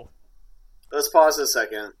sale. Let's pause a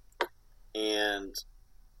second and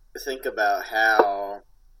think about how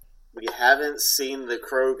we haven't seen the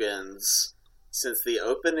Krogans since the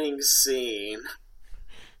opening scene.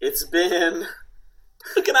 It's been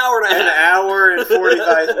like an hour and a an half. hour and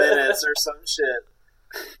 45 minutes or some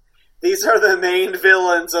shit. These are the main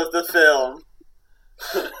villains of the film.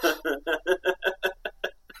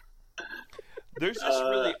 There's this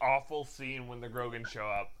really awful scene when the Grogans show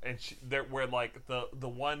up, and where like the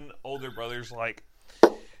one older brother's like,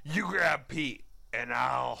 "You grab Pete, and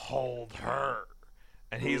I'll hold her,"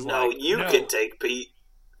 and he's no, like, you "No, can take Pete.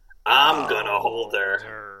 I'm I'll gonna hold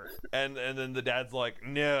her. And then the dad's like,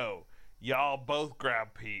 "No, y'all both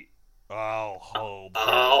grab Pete. I'll hold her."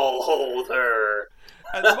 I'll hold her.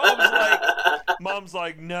 And mom's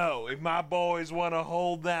like, "No, if my boys want to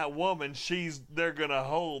hold that woman, they're gonna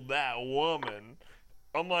hold that woman."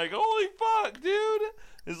 I'm like, "Holy fuck, dude!"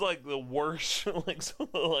 It's like the worst, like some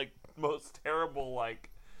of the like most terrible like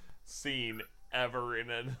scene ever in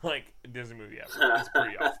a like Disney movie ever. It's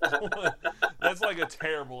pretty awful. That's like a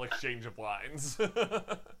terrible exchange of lines.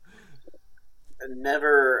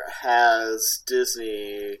 Never has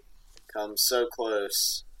Disney come so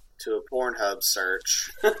close to a Pornhub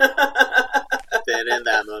search than in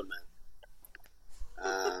that moment.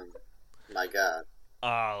 My God.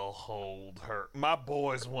 I'll hold her. My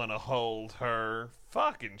boys want to hold her.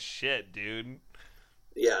 Fucking shit, dude.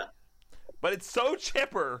 Yeah. But it's so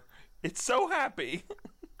chipper. It's so happy.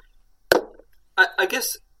 I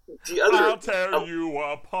guess the other... I'll tear you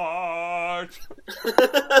apart.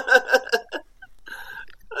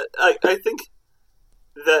 I think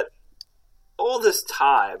that all this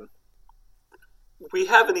time, we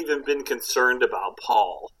haven't even been concerned about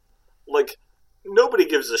Paul. Like, nobody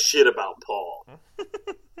gives a shit about Paul.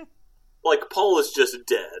 Like, Paul is just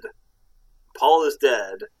dead. Paul is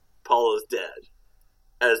dead. Paul is dead.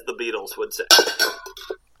 As the Beatles would say.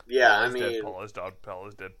 Yeah, Paul I is dead, mean, Paul is dead. Paul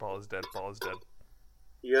is dead. Paul is dead. Paul is dead.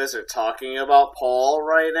 you guys are talking about Paul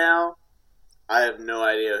right now? I have no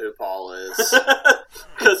idea who Paul is.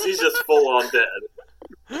 Because he's just full on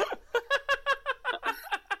dead.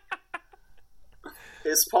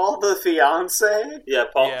 Is Paul the fiance? Yeah,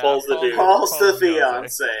 Paul's the dude. Paul's the Paul's the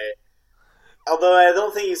fiance. Although I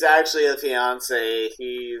don't think he's actually a fiance.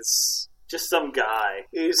 He's Just some guy.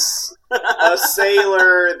 a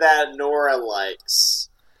sailor that Nora likes.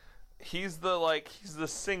 He's the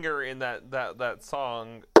singer in that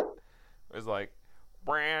song. It's like,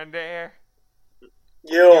 Brandy,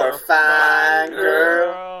 You're a fine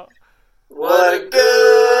girl. What a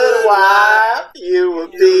good wife you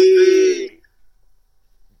would be.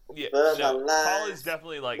 Yeah, But no, my life, Paul is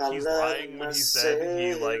definitely like my he's love, lying my when he said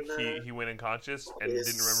sailor he went unconscious and is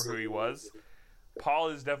didn't remember who he was. Paul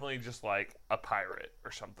is definitely just like a pirate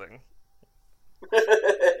or something.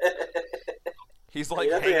 He's like He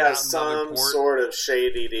definitely hanging out has in another some port. sort of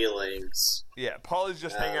shady dealings. Yeah, Paul is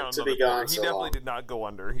just hanging out to in be another gone port. He so definitely long. did not go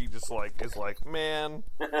under. He just like is like, man,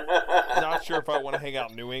 not sure if I want to hang out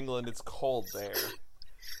in New England. It's cold there.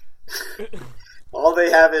 All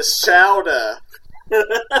they have is chowder.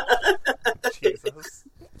 Jesus.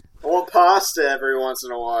 I want pasta every once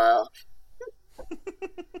in a while.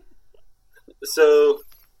 So,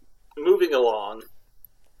 moving along,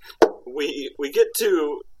 we get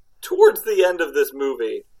towards the end of this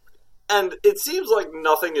movie, and it seems like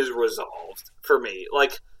nothing is resolved for me.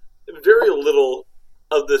 Like, very little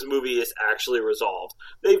of this movie is actually resolved.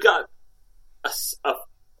 They've got a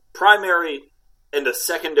primary and a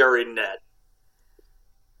secondary net,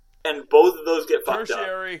 and both of those get fucked up.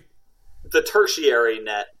 Tertiary. The tertiary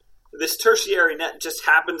net. This tertiary net just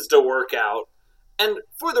happens to work out. And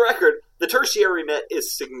for the record, the tertiary net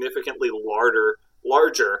is significantly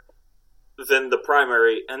larger than the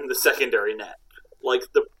primary and the secondary net. Like,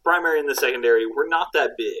 the primary and the secondary were not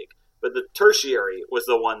that big, but the tertiary was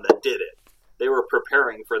the one that did it. They were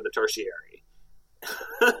preparing for the tertiary.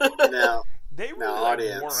 Now, They really Now, like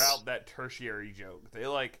audience. wore out that tertiary joke. They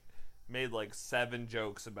like made like 7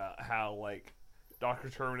 jokes about how like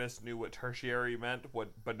Dr. Terminus knew what tertiary meant,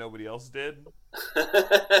 but nobody else did.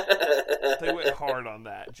 They went hard on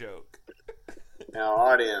that joke. now,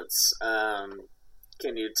 audience,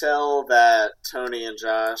 can you tell that Tony and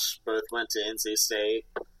Josh both went to NC State?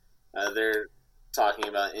 They're talking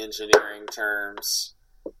about engineering terms.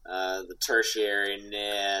 The tertiary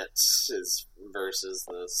net is versus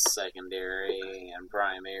the secondary and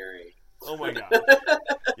primary. Oh my god!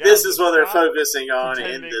 This is what they're Stop focusing on in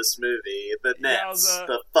pretending- this movie. The nets. Yowza,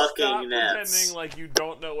 The Stop fucking nets. pretending like you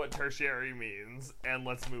don't know what tertiary means, and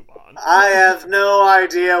let's move on. I have no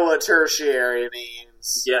idea what tertiary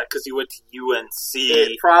means. Yeah, because you went to UNC.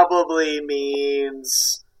 It probably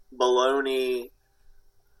means baloney.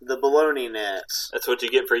 The baloney net. That's what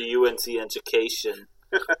you get for UNC education.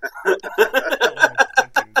 Oh my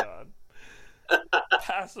fucking god!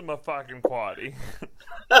 pass him a fucking quaddie.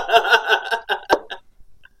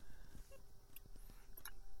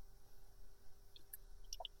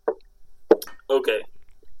 Okay.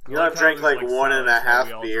 You know, I've drank like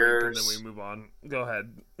 1.5 beers. And then we move on. Go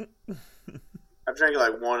ahead. I've drank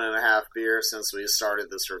like 1.5 beers since we started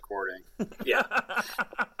this recording. Yeah.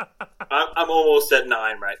 I'm almost at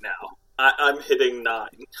 9 right now. I'm hitting 9.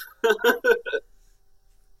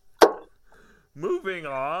 Moving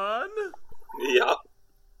on. Yeah.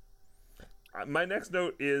 My next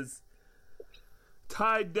note is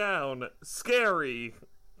tied down, scary,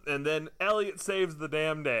 and then Elliot saves the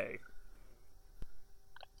damn day.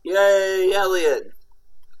 Yay, Elliot!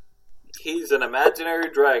 He's an imaginary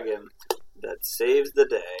dragon that saves the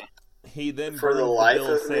day. He then For the burns life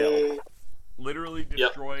bill of sail, me, literally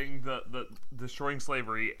destroying the destroying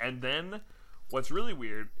slavery. And then what's really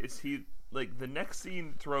weird is he, like, the next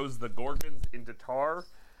scene throws the Gorgons into tar,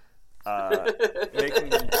 making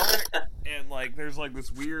them black, and like there's like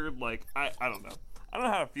this weird, like, I don't know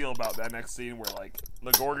how to feel about that next scene where like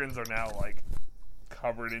the Gorgons are now like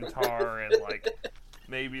covered in tar and like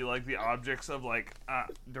maybe like the objects of like I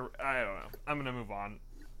don't know. I'm gonna move on.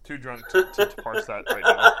 Too drunk to parse that right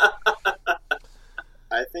now.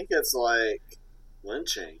 I think it's like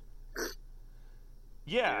lynching.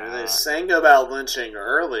 Yeah. They sang about lynching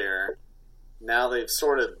earlier. Now they've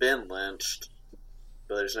sort of been lynched,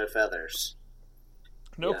 but there's no feathers.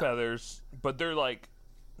 No feathers, but they're like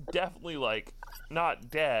definitely like not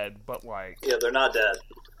dead, but like Yeah, they're not dead.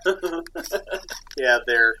 Yeah,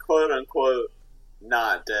 they're quote unquote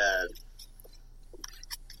not dead.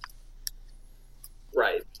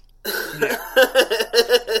 Right. yeah.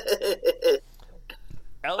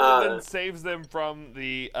 Elliot then saves them from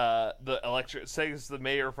the electric, saves the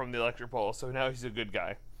mayor from the electric pole, so now he's a good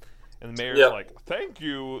guy. And the mayor's like, "Thank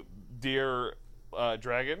you, dear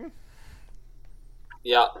dragon."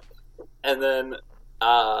 Yeah. And then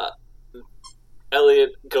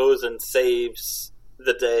Elliot goes and saves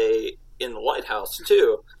the day in the lighthouse,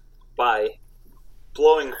 too, by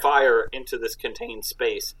blowing fire into this contained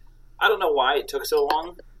space. I don't know why it took so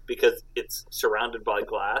long, because it's surrounded by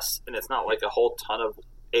glass, and it's not like a whole ton of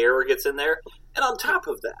air gets in there. And on top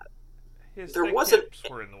of that, His there thick wasn't... hips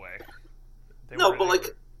were in the way. No, but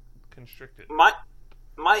like... constricted. My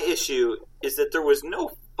issue is that there was no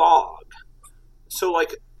fog. So,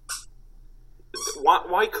 like,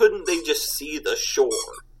 why couldn't they just see the shore?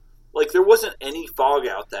 Like, there wasn't any fog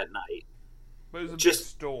out that night. But it was a Just- big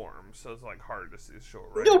storm, so it's like hard to see the shore,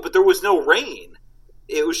 right? No, but there was no rain.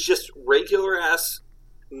 It was just regular-ass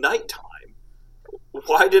nighttime.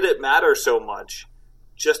 Why did it matter so much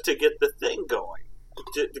just to get the thing going?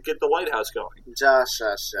 To get the lighthouse going? Josh,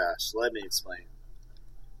 let me explain.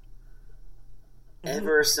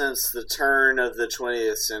 Ever since the turn of the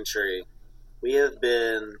 20th century, we have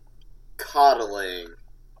been coddling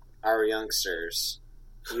our youngsters.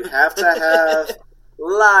 You have to have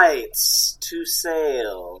lights to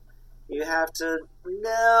sail. You have to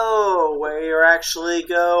know where you're actually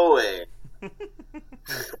going.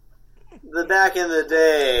 Back in the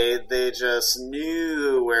day, they just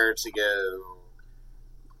knew where to go.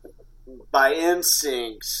 By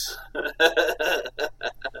instinct.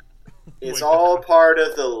 It's all part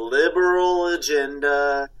of the liberal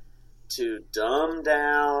agenda to dumb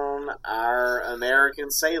down our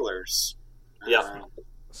American sailors. Yeah.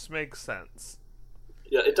 This makes sense.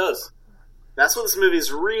 Yeah, it does. That's what this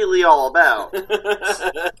movie's really all about.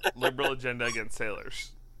 Liberal agenda against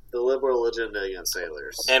sailors. The liberal agenda against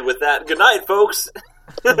sailors. And with that, good night, folks.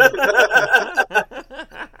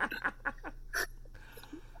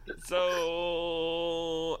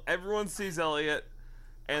 So everyone sees Elliot,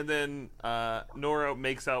 and then Nora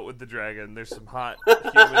makes out with the dragon. There's some hot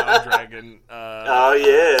human on dragon. Oh,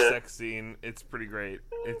 yeah. Sex scene. It's pretty great.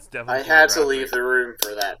 It's definitely. I had to pornographic. leave the room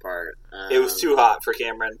for that part. It was too hot for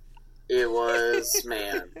Cameron. It was,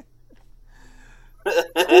 man.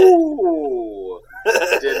 Ooh.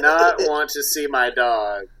 Did not want to see my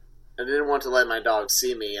dog. I didn't want to let my dog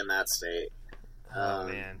see me in that state. Oh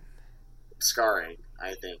man. Scarring,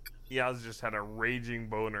 I think. Yaz just had a raging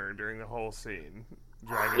boner during the whole scene.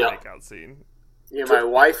 Dragon Yep. makeout scene. Yeah, my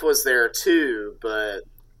wife was there too, but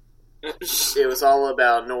it was all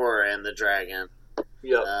about Nora and the dragon.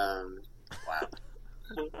 Yep. Wow.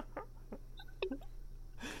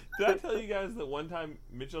 Did I tell you guys that one time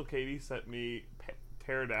Mitchell Katie sent me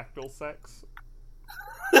pterodactyl sex?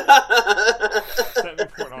 Sent me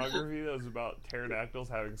pornography that was about pterodactyls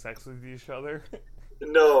having sex with each other.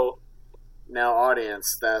 No. Now,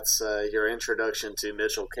 audience, that's your introduction to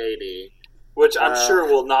Mitchell Katie. Which I'm sure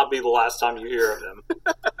will not be the last time you hear of him.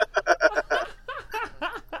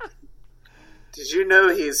 Did you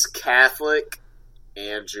know he's Catholic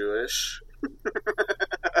and Jewish?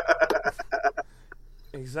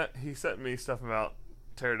 He sent me stuff about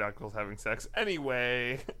pterodactyls having sex.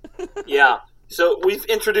 Anyway. Yeah. So we've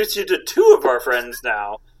introduced you to two of our friends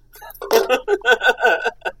now.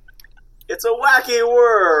 It's a wacky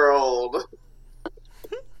world.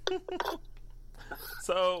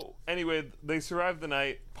 So, anyway, they survive the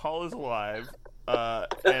night. Paul is alive. And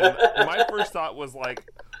my first thought was, like,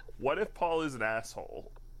 what if Paul is an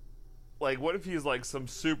asshole? Like, what if he's, like, some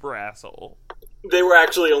super asshole? They were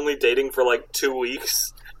actually only dating for like 2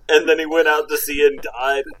 weeks, and then he went out to sea and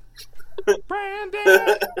died.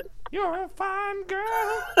 Brandon, you're a fine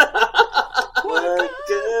girl. What a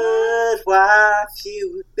good wife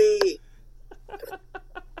you would be.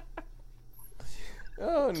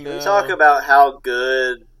 Oh, Can no. we talk about how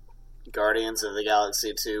good Guardians of the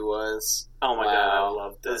Galaxy 2 was? Oh my god, I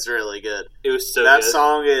loved it. It's really good. It was so That good.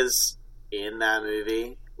 song is in that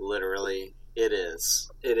movie. Literally, it is.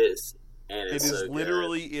 It is. And It it's is so good.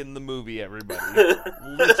 literally in the movie, everybody.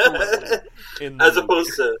 Literally in the As movie.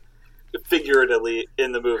 opposed to figuratively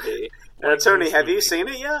in the movie. Tony, this have you movie. seen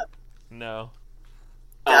it yet? No.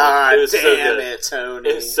 God it was so damn good. it, Tony.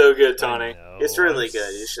 It's so good, I Tony. know. It's really I'm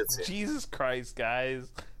good. You should see it. Jesus Christ, guys.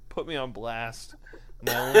 Put me on blast.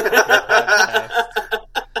 No. podcast.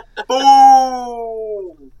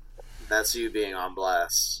 Boom! That's you being on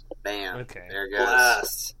blast. Bam. Okay. There it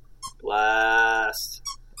goes. Blast.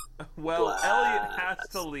 Well, Blast. Elliot has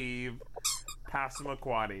to leave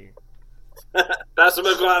Passamaquoddy.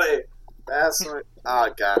 Passamaquoddy. That's what...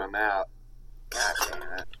 Oh, God, I'm out. God damn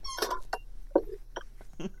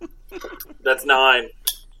it. That's 9.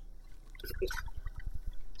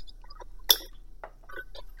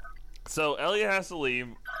 So Elliot has to leave,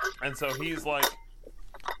 and so he's like,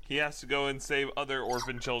 he has to go and save other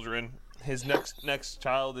orphan children. His next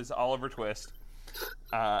child is Oliver Twist,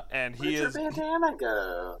 and he Where'd is. your bandana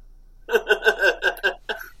go?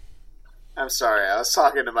 I'm sorry, I was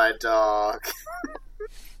talking to my dog.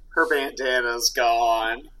 Her bandana's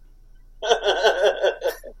gone.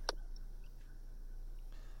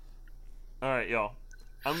 All right, y'all.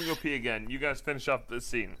 I'm gonna go pee again. You guys finish up this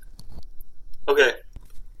scene. Okay.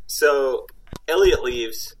 So, Elliot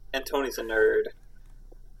leaves, and Tony's a nerd.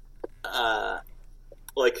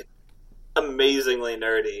 Like, amazingly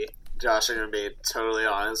nerdy. Josh, I'm going to be totally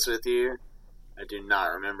honest with you. I do not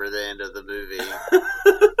remember the end of the movie.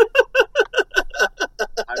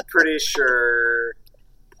 I'm pretty sure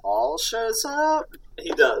Paul shows up.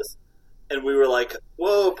 He does. And we were like,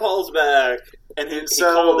 whoa, Paul's back. And he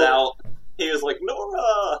So- called out. He was like,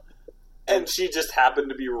 Nora! And she just happened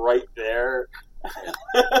to be right there.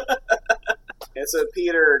 And so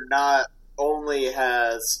Peter not only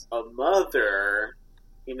has a mother,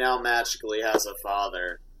 he now magically has a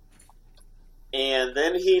father. And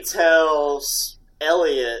then he tells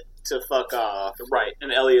Elliot to fuck off. Right.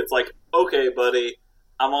 And Elliot's like, okay, buddy,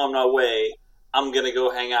 I'm on my way. I'm going to go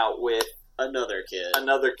hang out with Another kid.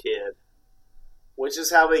 another kid, Which is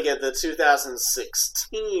how we get the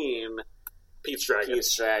 2016 Pete's Dragon.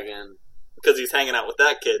 Pete's Dragon. Because he's hanging out with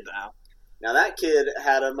that kid now. Now that kid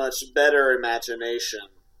had a much better imagination.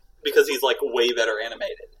 Because he's, like, way better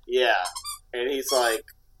animated. Yeah. And he's like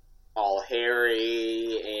all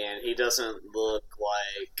hairy and he doesn't look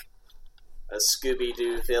like a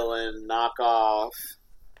Scooby-Doo villain knockoff.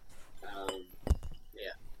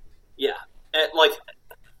 Yeah. And, like,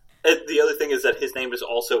 and the other thing is that his name is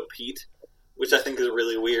also Pete, which I think is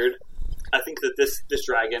really weird. I think that this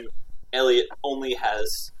dragon, Elliot, only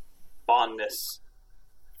has fondness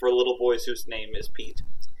for little boys whose name is Pete.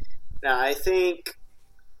 Now I think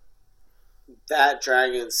that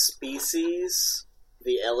dragon species,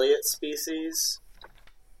 the Elliot species,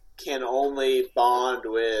 can only bond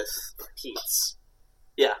with Pete's.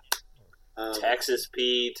 Yeah. Texas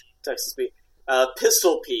Pete, Pete.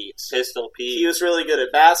 Pistol Pete. Pistol Pete. He was really good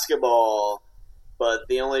at basketball, but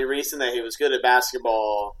the only reason that he was good at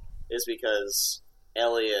basketball is because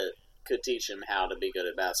Elliot could teach him how to be good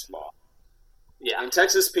at basketball. Yeah. And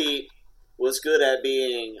Texas Pete was good at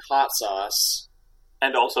being hot sauce,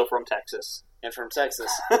 And also from Texas. and from Texas.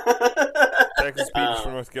 Texas Pete's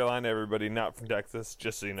from North Carolina, everybody, not from Texas,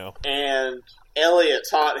 just so you know. And Elliot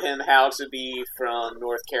taught him how to be from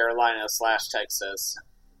North Carolina / Texas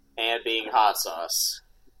and being hot sauce.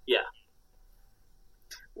 Yeah.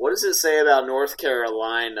 What does it say about North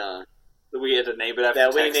Carolina We had to name it after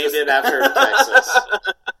that we Texas. named it after Texas?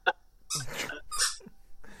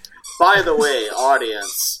 By the way,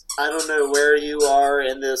 audience, I don't know where you are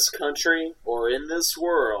in this country or in this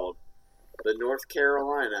world, but North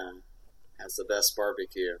Carolina has the best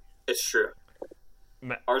barbecue. It's true.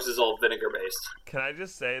 Ours is all vinegar based. Can I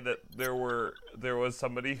just say that there was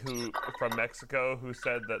somebody who from Mexico who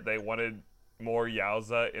said that they wanted more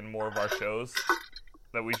Yowza in more of our shows,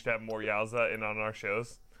 that we should have more Yowza in on our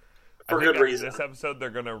shows. For I think good reason. This episode, they're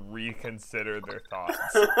gonna reconsider their thoughts.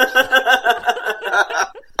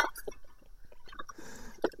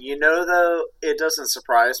 You know, though, it doesn't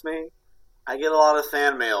surprise me. I get a lot of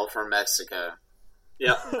fan mail from Mexico.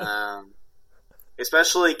 Yeah.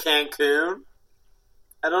 Especially Cancun.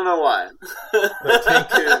 I don't know why. But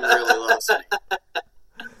Cancun really loves me.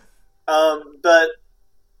 But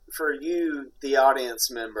for you, the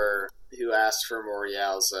audience member who asked for more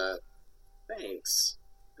Yowza, thanks.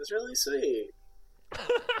 It's really sweet. I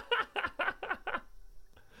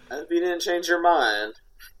hope you didn't change your mind.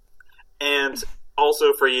 And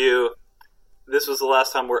also for you, this was the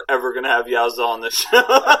last time we're ever going to have Yowza on the show.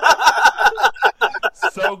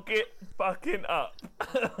 Soak it fucking up.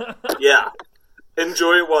 Yeah.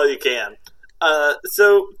 Enjoy it while you can.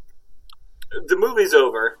 So, the movie's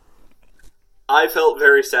over. I felt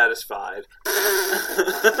very satisfied.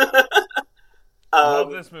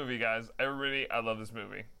 Love this movie, guys. Everybody, I love this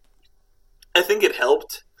movie. I think it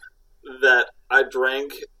helped that I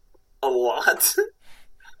drank a lot.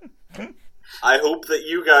 I hope that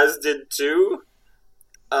you guys did too.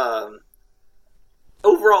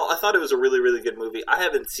 Overall, I thought it was a really, really good movie. I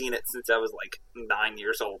haven't seen it since I was like 9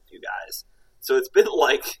 years old, you guys. So it's been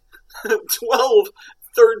like 12,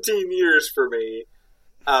 13 years for me.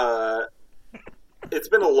 It's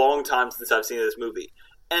been a long time since I've seen this movie.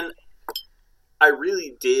 And I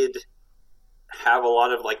really did have a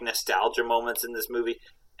lot of like nostalgia moments in this movie.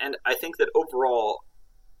 And I think that overall,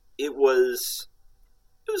 it was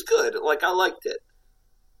good. Like, I liked it.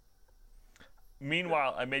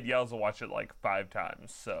 Meanwhile, I made Yelza watch it like 5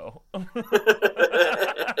 times, so.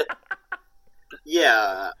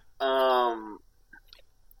 Yeah.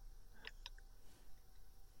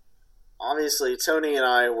 Obviously, Tony and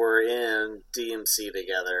I were in DMC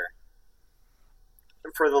together.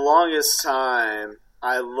 For the longest time,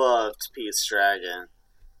 I loved Pete's Dragon.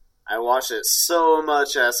 I watched it so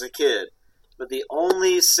much as a kid. But the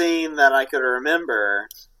only scene that I could remember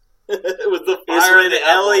It was the is fire when in the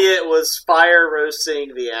apple. Elliot was fire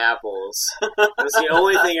roasting the apples. That's the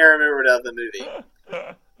only thing I remembered of the movie.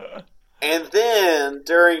 And then,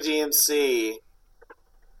 during DMC,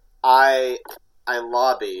 I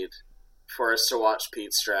lobbied for us to watch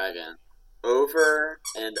Pete's Dragon over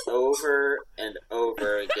and over and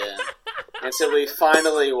over again until we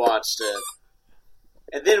finally watched it.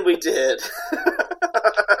 And then we did.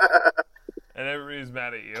 And everybody's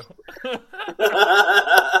mad at you.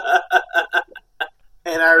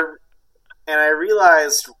 And I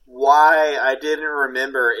realized why I didn't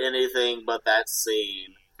remember anything but that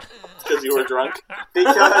scene. Because you were drunk?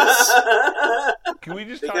 Because Can we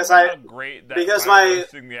just Because talk about how great that because fire my-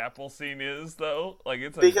 roasting the apple scene is, though? Like,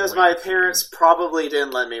 it's a because great my scene. parents probably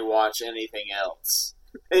didn't let me watch anything else.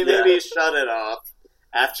 They made me shut it off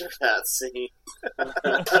after that scene.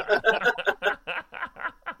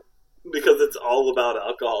 Because it's all about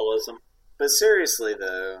alcoholism. But seriously,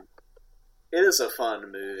 though, it is a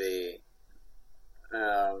fun movie.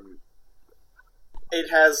 It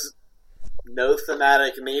has no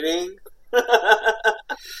thematic meaning, but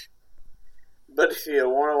if you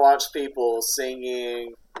want to watch people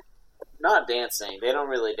singing, not dancing, they don't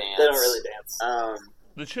really dance. They don't really dance.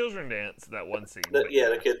 The children dance that one scene. The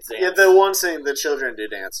but kids dance. Yeah, the one scene, the children do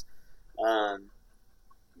dance. But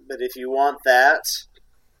if you want that,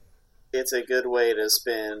 it's a good way to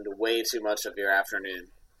spend way too much of your afternoon.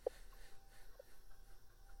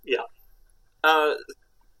 Yeah.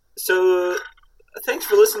 So, thanks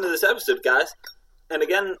for listening to this episode, guys. And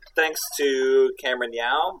again, thanks to Cameron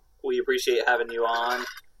Yao. We appreciate having you on.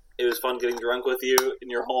 It was fun getting drunk with you in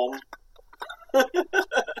your home.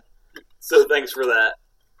 So thanks for that.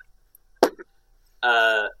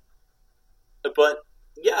 But,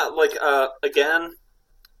 yeah, like, again,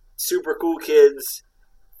 super cool kids.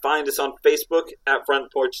 Find us on Facebook at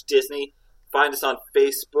Front Porch Disney. Find us on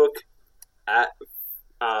Facebook at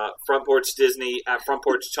Front Porch Disney, at Front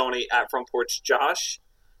Porch Tony, at Front Porch Josh.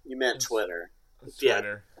 You meant Twitter.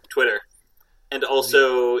 Twitter. Twitter. And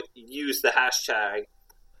also use the hashtag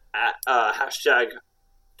at hashtag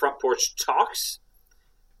Front Porch Talks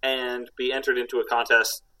and be entered into a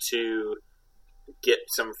contest to get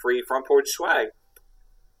some free Front Porch swag.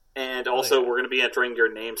 And also, we're going to be entering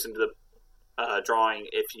your names into the drawing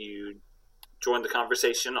if you join the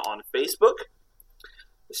conversation on Facebook.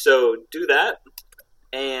 So do that.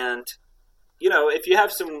 And, you know, if you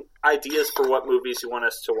have some ideas for what movies you want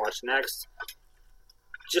us to watch next,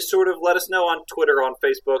 just sort of let us know on Twitter, on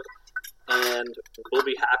Facebook. and we'll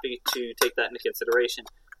be happy to take that into consideration.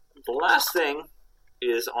 The last thing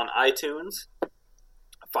is on iTunes.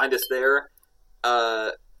 Find us there.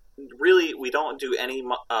 Really, we don't do any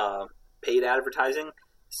paid advertising,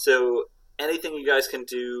 so anything you guys can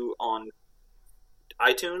do on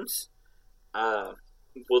iTunes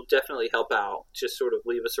will definitely help out. Just sort of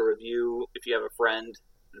leave us a review if you have a friend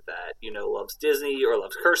that loves Disney or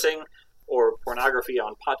loves cursing or pornography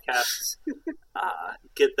on podcasts.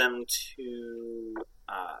 Get them to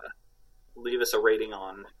leave us a rating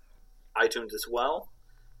on iTunes as well.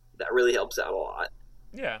 That really helps out a lot.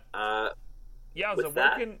 Yeah. Yeah. So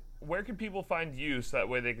where can people find you so that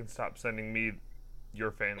way they can stop sending me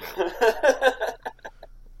your fan mail?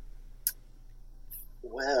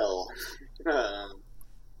 Well,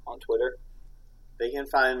 on Twitter, they can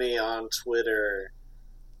find me on Twitter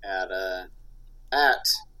at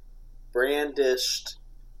brandished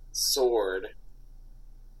sword,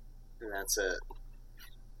 and that's it.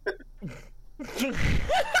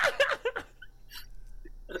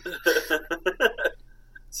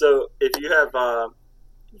 So if you have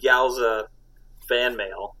Yowza fan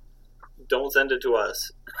mail, don't send it to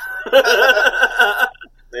us.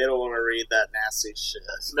 They don't want to read that nasty shit.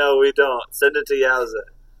 No, we don't. Send it to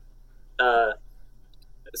Yowza.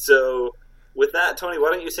 So with that, Tony,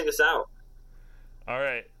 why don't you sing us out? All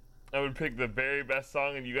right. I would pick the very best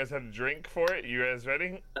song, and you guys have to drink for it. You guys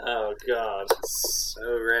ready? Oh, God.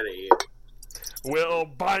 So ready. We'll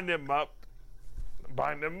bind him up.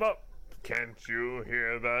 Bind him up. Can't you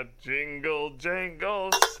hear the jingle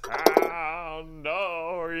jangle sound?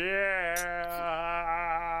 Oh, yeah.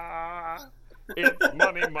 It's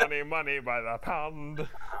money, money, money by the pound.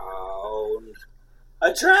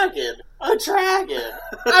 A dragon! A dragon!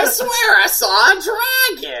 I swear I saw a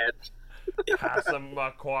dragon!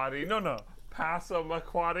 Passamaquoddy. No.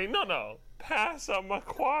 Passamaquoddy. No.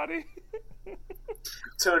 Passamaquoddy.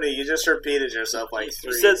 Tony, you just repeated yourself like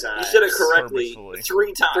three times. You said it correctly Purposefully.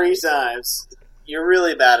 3 times. 3 times. You're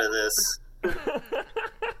really bad at this.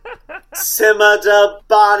 Simada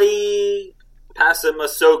body,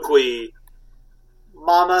 Passamasoqui.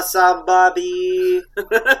 Mama Sambabi.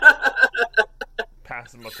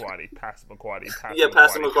 Passamaquoddy. Yeah,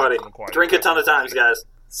 Passamaquoddy. Drink a ton of times, guys.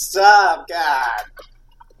 Stop, God.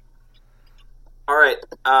 All right.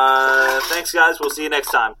 Thanks, guys. We'll see you next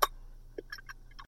time.